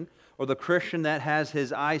Christian, or the Christian that has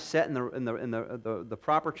his eyes set in the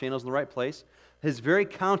proper channels in the right place. His very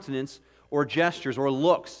countenance, or gestures, or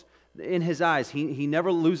looks in his eyes, he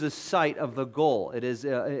never loses sight of the goal. It is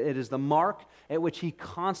the mark at which he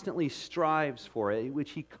constantly strives for, at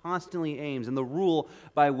which he constantly aims, and the rule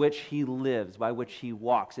by which he lives, by which he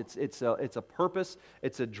walks. It's a purpose.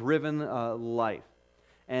 It's a driven life.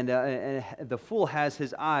 And the fool has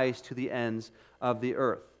his eyes to the ends of the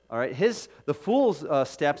earth. All right, the fool's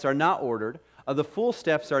steps are not ordered. The fool's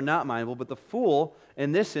steps are not mindful, but the fool,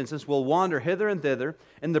 in this instance, will wander hither and thither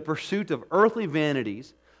in the pursuit of earthly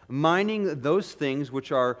vanities, minding those things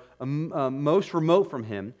which are most remote from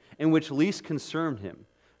him and which least concern him.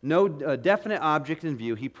 No definite object in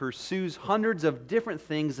view, he pursues hundreds of different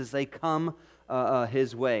things as they come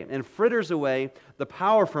his way, and fritters away the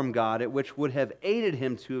power from God at which would have aided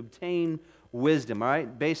him to obtain wisdom. All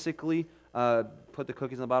right, basically, put the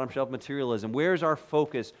cookies on the bottom shelf, materialism. Where's our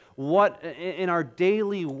focus? What in our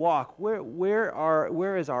daily walk?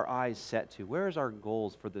 Where is our eyes set to? Where is our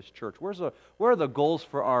goals for this church? Where are the goals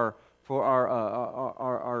for our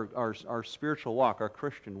spiritual walk, our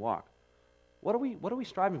Christian walk? What are we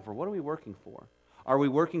striving for? What are we working for? Are we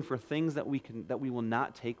working for things that we will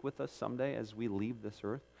not take with us someday as we leave this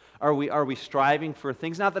earth? Are we striving for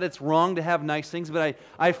things? Not that it's wrong to have nice things, but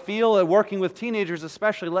I feel that working with teenagers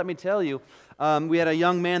especially, let me tell you, we had a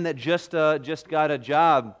young man that just got a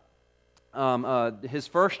job, his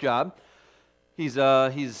first job, He's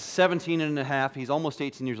 17 and a half. He's almost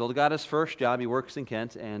 18 years old. Got his first job. He works in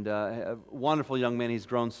Kent, and a wonderful young man. He's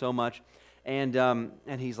grown so much. And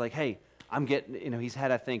he's like, hey, I'm getting, he's had,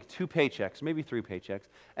 I think, 2 paychecks, maybe 3 paychecks.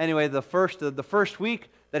 Anyway, the first week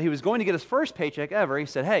that he was going to get his first paycheck ever, he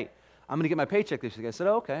said, hey, I'm going to get my paycheck this week. I said,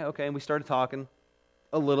 oh, okay. And we started talking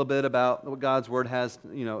a little bit about what God's Word has,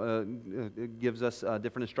 gives us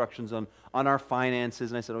different instructions on our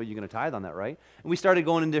finances. And I said, oh, you're going to tithe on that, right? And we started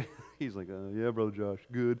going into, he's like, yeah, Brother Josh,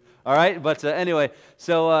 good. All right, but anyway,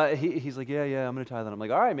 so he's like, yeah, I'm going to tithe on it. I'm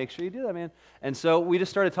like, all right, make sure you do that, man. And so we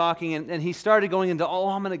just started talking, and he started going into,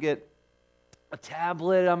 I'm going to get a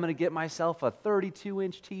tablet. I'm going to get myself a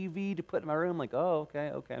 32-inch TV to put in my room. I'm like, oh,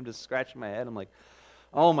 okay. I'm just scratching my head. I'm like,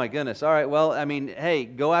 oh my goodness. All right, well, I mean, hey,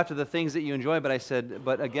 go after the things that you enjoy. But I said,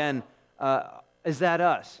 but again, is that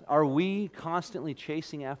us? Are we constantly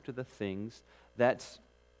chasing after the things that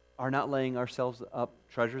are not laying ourselves up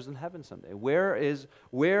treasures in heaven someday? Where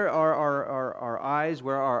are our eyes,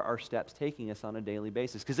 where are our steps taking us on a daily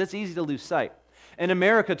basis? Because it's easy to lose sight. In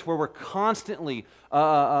America, to where we're constantly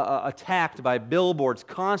attacked by billboards,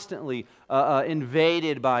 constantly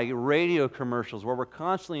invaded by radio commercials, where we're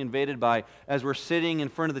constantly invaded by, as we're sitting in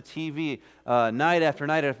front of the TV night after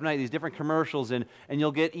night after night, these different commercials, and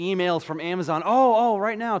you'll get emails from Amazon,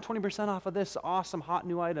 right now, 20% off of this awesome hot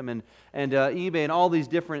new item, and eBay, and all these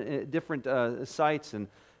different sites, and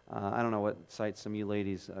I don't know what site some of you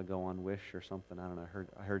ladies go on, Wish or something. I don't know.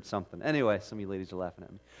 I heard something. Anyway, some of you ladies are laughing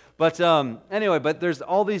at me. But anyway, but there's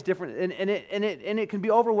all these different, and it can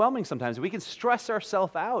be overwhelming sometimes. We can stress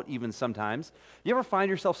ourselves out even sometimes. You ever find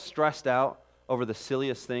yourself stressed out over the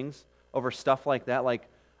silliest things, over stuff like that? Like,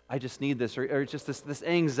 I just need this, or just this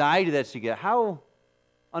anxiety that you get. How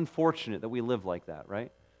unfortunate that we live like that,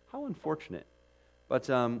 right? How unfortunate. But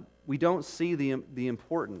we don't see the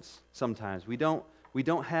importance sometimes. We don't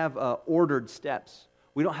have ordered steps.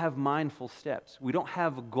 We don't have mindful steps. We don't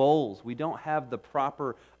have goals. We don't have the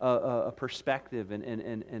proper perspective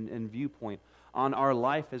and viewpoint on our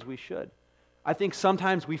life as we should. I think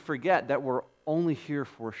sometimes we forget that we're only here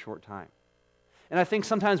for a short time. And I think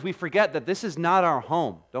sometimes we forget that this is not our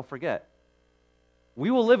home. Don't forget.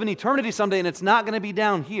 We will live in eternity someday, and it's not going to be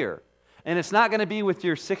down here. And it's not going to be with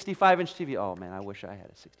your 65-inch TV. Oh, man, I wish I had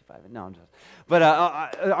a 65-inch. No, I'm just. But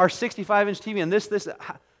our 65-inch TV and this,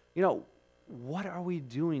 what are we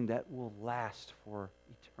doing that will last for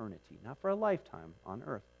eternity? Not for a lifetime on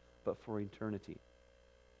earth, but for eternity.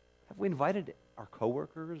 Have we invited our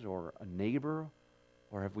coworkers or a neighbor,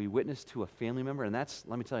 or have we witnessed to a family member? And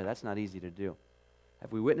let me tell you, that's not easy to do.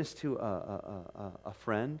 Have we witnessed to a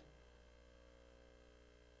friend?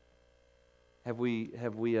 Have we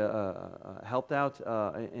helped out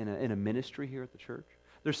in a ministry here at the church?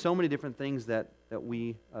 There's so many different things that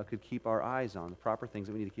we could keep our eyes on, the proper things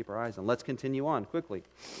that we need to keep our eyes on. Let's continue on quickly.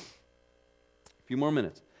 A few more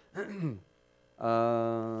minutes.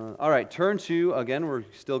 All right, turn to, again, we're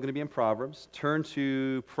still going to be in Proverbs. Turn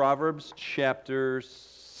to Proverbs chapter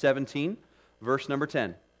 17, verse number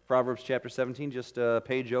 10. Proverbs chapter 17, just a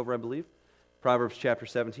page over, I believe. Proverbs chapter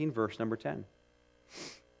 17, verse number 10.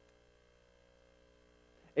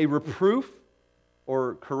 A reproof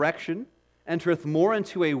or correction entereth more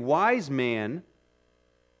into a wise man,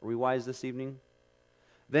 are we wise this evening,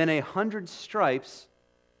 than 100 stripes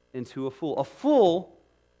into a fool. A fool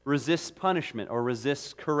resists punishment or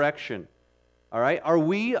resists correction. All right? Are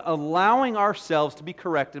we allowing ourselves to be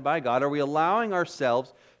corrected by God? Are we allowing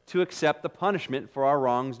ourselves to accept the punishment for our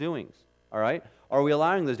wrongdoings? All right? Are we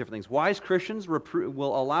allowing those different things? Wise Christians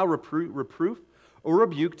will allow reproof or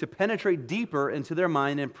rebuke to penetrate deeper into their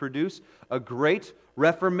mind and produce a great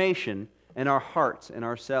reformation in our hearts and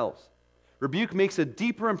ourselves. Rebuke makes a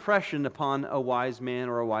deeper impression upon a wise man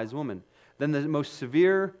or a wise woman than the most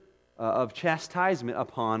severe of chastisement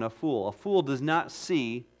upon a fool. A fool does not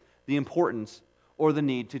see the importance or the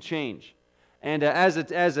need to change. And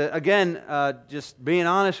again, just being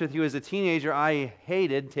honest with you, as a teenager, I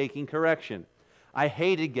hated taking correction. I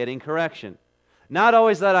hated getting correction. Not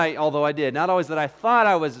always that not always that I thought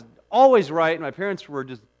I was always right, and my parents were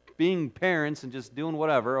just being parents and just doing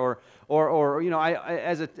whatever, or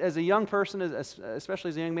as a young person, especially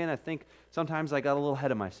as a young man, I think sometimes I got a little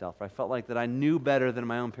ahead of myself. I felt like that I knew better than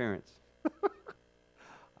my own parents.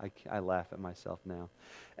 I laugh at myself now.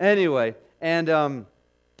 Anyway, and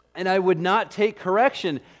I would not take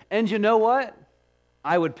correction, and you know what?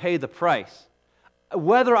 I would pay the price.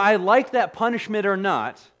 Whether I liked that punishment or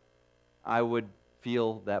not, I would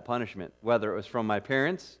feel that punishment, whether it was from my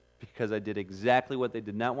parents, because I did exactly what they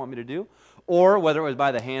did not want me to do, or whether it was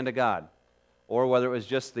by the hand of God, or whether it was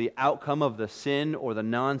just the outcome of the sin or the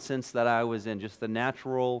nonsense that I was in, just the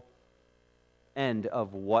natural end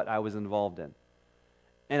of what I was involved in.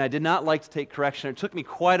 And I did not like to take correction. It took me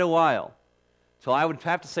quite a while, till I would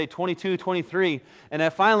have to say 22, 23, and I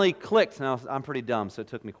finally clicked. Now, I'm pretty dumb, so it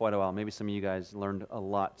took me quite a while. Maybe some of you guys learned a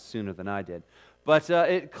lot sooner than I did. But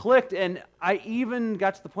it clicked, and I even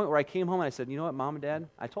got to the point where I came home and I said, you know what, Mom and Dad?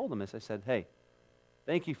 I told them this. I said, hey,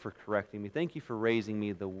 thank you for correcting me. Thank you for raising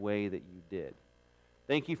me the way that you did.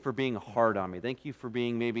 Thank you for being hard on me. Thank you for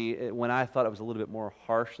being maybe, when I thought it was a little bit more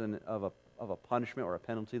harsh than of a punishment or a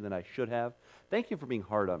penalty than I should have. Thank you for being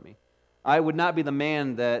hard on me. I would not be the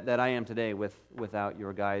man that I am today without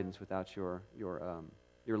your guidance, without your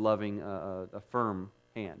loving, a firm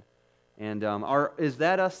hand. And is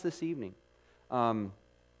that us this evening? Do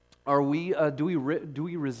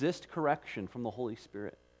we resist correction from the Holy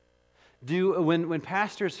Spirit? When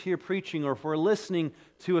pastors hear preaching, or if we're listening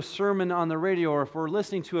to a sermon on the radio, or if we're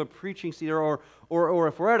listening to a preaching CD, or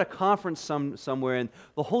if we're at a conference somewhere, and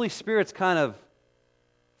the Holy Spirit's kind of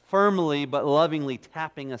firmly but lovingly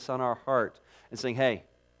tapping us on our heart and saying, hey,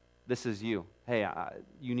 this is you. Hey,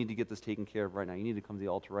 you need to get this taken care of right now. You need to come to the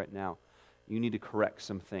altar right now. You need to correct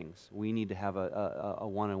some things. We need to have a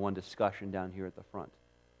one-on-one discussion down here at the front.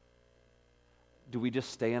 Do we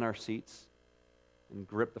just stay in our seats and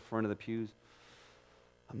grip the front of the pews?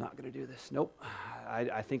 I'm not going to do this. Nope.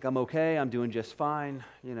 I think I'm okay. I'm doing just fine.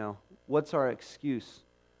 You know, what's our excuse?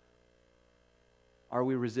 Are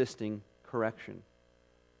we resisting correction?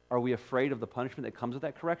 Are we afraid of the punishment that comes with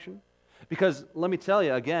that correction? Because let me tell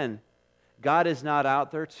you again, God is not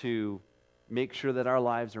out there to make sure that our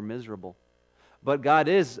lives are miserable. But God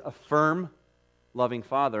is a firm, loving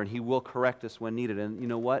Father, and He will correct us when needed. And you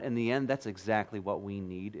know what? In the end, that's exactly what we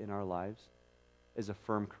need in our lives, is a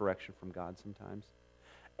firm correction from God sometimes.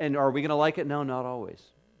 And are we going to like it? No, not always.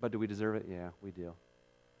 But do we deserve it? Yeah, we do.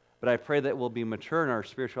 But I pray that we'll be mature in our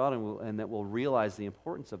spirituality, and that we'll realize the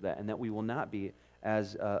importance of that, and that we will not be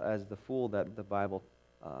as the fool that the Bible,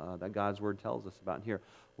 that God's Word tells us about here.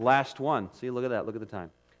 Last one. See, look at that. Look at the time.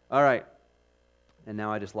 All right. And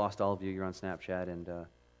now I just lost all of you. You're on Snapchat and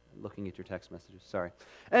looking at your text messages. Sorry.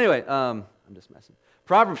 Anyway, I'm just messing.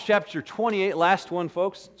 Proverbs chapter 28, last one,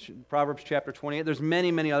 folks. Proverbs chapter 28. There's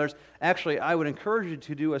many, many others. Actually, I would encourage you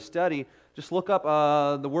to do a study. Just look up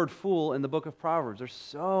the word fool in the book of Proverbs. There's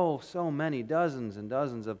so many, dozens and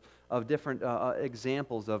dozens of different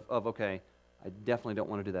examples of, okay, I definitely don't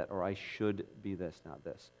want to do that, or I should be this, not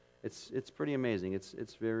this. It's pretty amazing.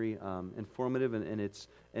 It's very informative in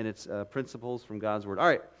its principles from God's Word. All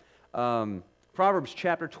right, Proverbs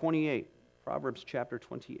chapter 28. Proverbs chapter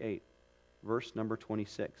 28, verse number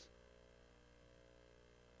 26.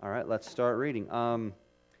 All right, let's start reading.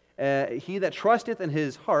 He that trusteth in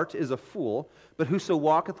his heart is a fool, but whoso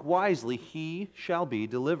walketh wisely, he shall be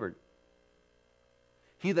delivered.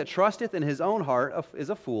 He that trusteth in his own heart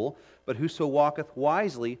is a fool, but whoso walketh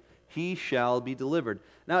wisely, he shall be delivered.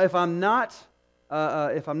 Now, if I'm not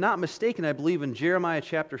mistaken, I believe in Jeremiah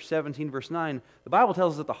chapter 17, verse 9, the Bible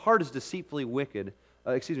tells us that the heart is deceitful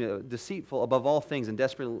above all things, and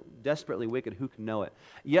desperately wicked. Who can know it?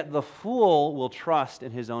 Yet the fool will trust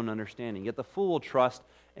in his own understanding. Yet the fool will trust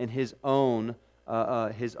in his own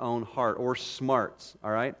heart, or smarts.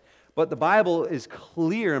 All right. But the Bible is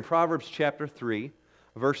clear in Proverbs chapter 3,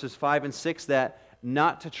 verses 5 and 6, that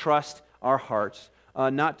not to trust our hearts,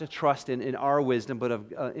 not to trust in our wisdom, but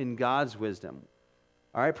in God's wisdom.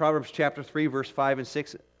 All right, Proverbs chapter 3, verse 5 and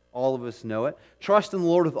 6, all of us know it. Trust in the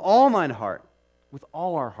Lord with all mine heart, with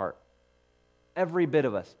all our heart, every bit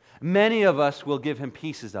of us. Many of us will give Him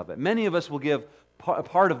pieces of it. Many of us will give a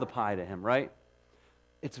part of the pie to Him, right?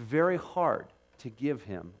 It's very hard to give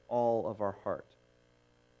Him all of our heart.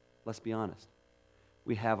 Let's be honest.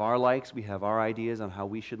 We have our likes, we have our ideas on how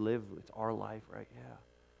we should live. It's our life, right? Yeah.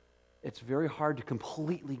 It's very hard to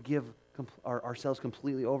completely give ourselves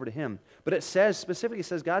completely over to Him. But it says, specifically,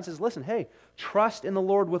 God says, listen, hey, trust in the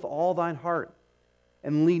Lord with all thine heart,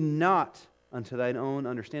 and lean not unto thine own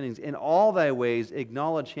understandings. In all thy ways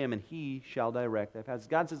acknowledge Him, and He shall direct thy paths.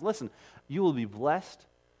 God says, listen, you will be blessed.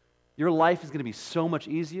 Your life is going to be so much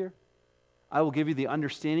easier. I will give you the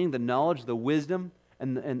understanding, the knowledge, the wisdom,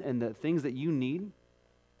 and the things that you need.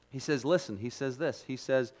 He says, listen, He says this. He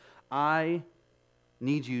says, I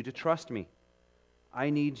need you to trust me. I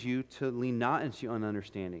need you to lean not into your own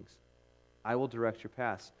understandings. I will direct your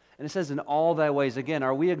paths. And it says, in all thy ways. Again,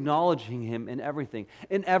 are we acknowledging Him in everything?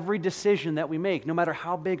 In every decision that we make, no matter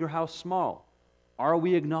how big or how small, are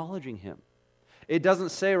we acknowledging Him? It doesn't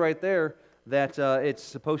say right there that it's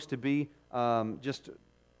supposed to be just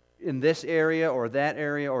in this area or that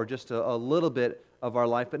area, or just a little bit of our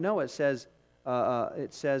life. But no, it says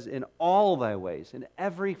in all thy ways, in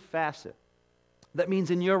every facet. That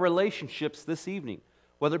means in your relationships this evening,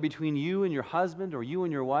 whether between you and your husband, or you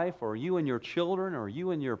and your wife, or you and your children, or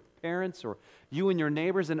you and your parents, or you and your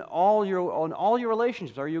neighbors, and on all your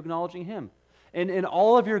relationships, are you acknowledging Him? And in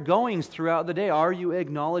all of your goings throughout the day, are you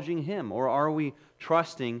acknowledging Him? Or are we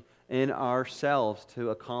trusting in ourselves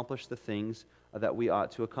to accomplish the things that we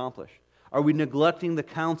ought to accomplish? Are we neglecting the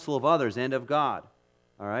counsel of others and of God?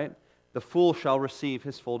 All right? The fool shall receive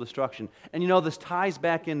his full destruction. And you know, this ties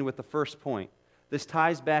back in with the first point. This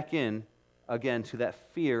ties back in, again, to that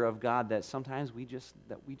fear of God that sometimes we just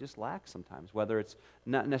lack sometimes, whether it's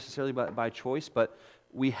not necessarily by choice, but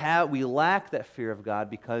we lack that fear of God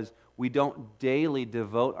because we don't daily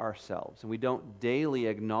devote ourselves and we don't daily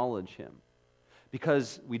acknowledge Him.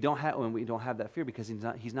 Because we don't have that fear because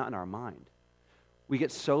He's not in our mind. We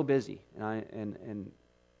get so busy, and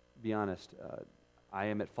be honest, I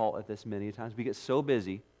am at fault at this many times. We get so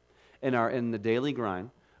busy in the daily grind.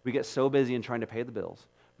 We get so busy in trying to pay the bills.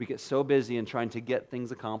 We get so busy in trying to get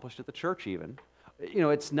things accomplished at the church even. You know,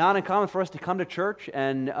 it's not uncommon for us to come to church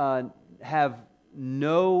and have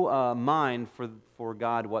no mind for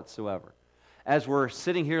God whatsoever. As we're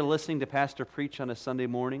sitting here listening to Pastor preach on a Sunday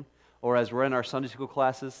morning, or as we're in our Sunday school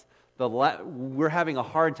classes, we're having a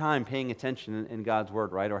hard time paying attention in God's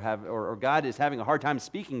Word, right? Or God is having a hard time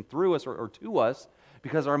speaking through us or to us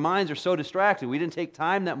because our minds are so distracted. We didn't take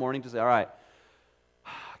time that morning to say, all right,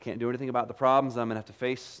 I can't do anything about the problems I'm going to have to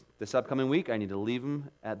face this upcoming week. I need to leave them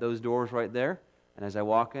at those doors right there. And as I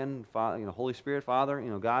walk in, Father, Holy Spirit, Father,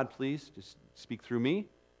 God, please just speak through me.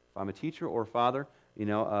 If I'm a teacher, or Father,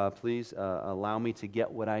 please allow me to get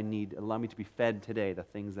what I need. Allow me to be fed today, the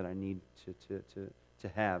things that I need to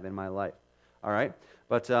have in my life. All right?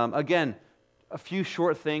 But again, a few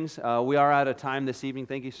short things. We are out of time this evening.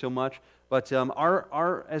 Thank you so much. But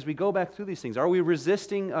as we go back through these things, are we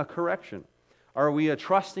resisting correction? Are we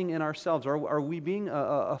trusting in ourselves? Are we being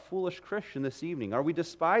a foolish Christian this evening? Are we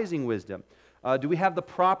despising wisdom? Do we have the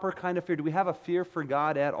proper kind of fear? Do we have a fear for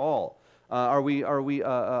God at all? Are we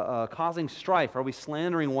causing strife? Are we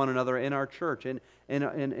slandering one another in our church, in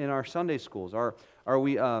our Sunday schools? Are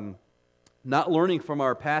we not learning from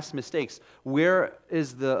our past mistakes? Where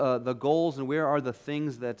is the goals and where are the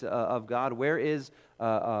things that of God? Where is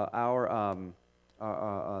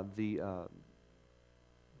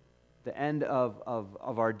the end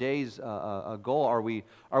of our day's goal?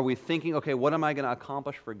 Are we thinking, okay, what am I going to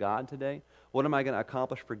accomplish for God today? What am I going to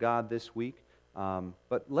accomplish for God this week?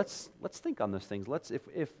 But let's think on those things.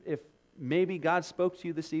 If maybe God spoke to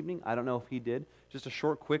you this evening, I don't know if He did. Just a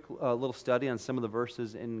short, quick little study on some of the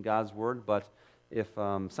verses in God's Word. But if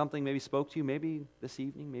something maybe spoke to you, maybe this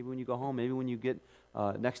evening, maybe when you go home, maybe when you get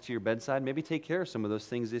next to your bedside, maybe take care of some of those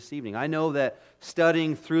things this evening. I know that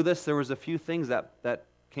studying through this, there was a few things that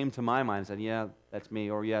came to my mind and said, yeah, that's me,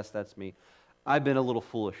 or yes, that's me. I've been a little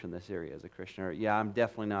foolish in this area as a Christian. Or, yeah, I'm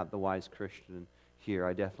definitely not the wise Christian here.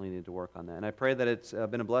 I definitely need to work on that. And I pray that it's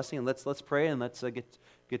been a blessing. And let's pray and let's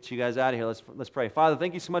get you guys out of here. Let's pray. Father,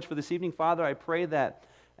 thank you so much for this evening. Father, I pray that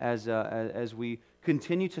as we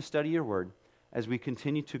continue to study your word, as we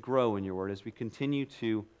continue to grow in your word, as we continue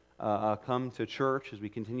to come to church, as we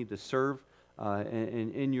continue to serve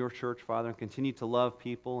in your church, Father, and continue to love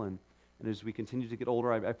people, and as we continue to get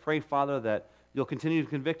older, I pray, Father, that you'll continue to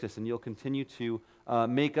convict us and you'll continue to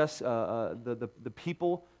make us the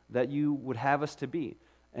people that you would have us to be.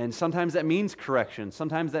 And sometimes that means correction.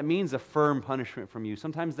 Sometimes that means a firm punishment from you.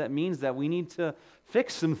 Sometimes that means that we need to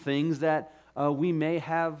fix some things that we may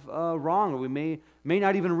have wrong, or we may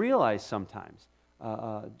not even realize sometimes.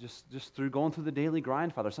 Just through going through the daily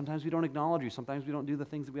grind, Father. Sometimes we don't acknowledge you. Sometimes we don't do the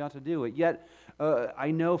things that we ought to do. Yet,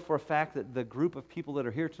 I know for a fact that the group of people that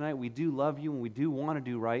are here tonight, we do love you and we do want to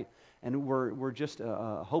do right. And we're just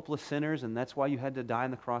hopeless sinners, and that's why you had to die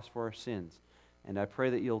on the cross for our sins. And I pray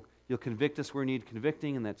that you'll convict us where we need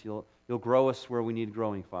convicting, and that you'll grow us where we need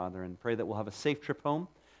growing, Father. And pray that we'll have a safe trip home.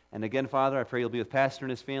 And again, Father, I pray you'll be with Pastor and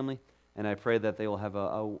his family, and I pray that they will have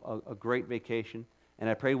a great vacation. And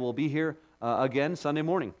I pray we'll be here again Sunday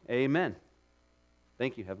morning. Amen.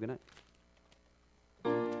 Thank you. Have a good night.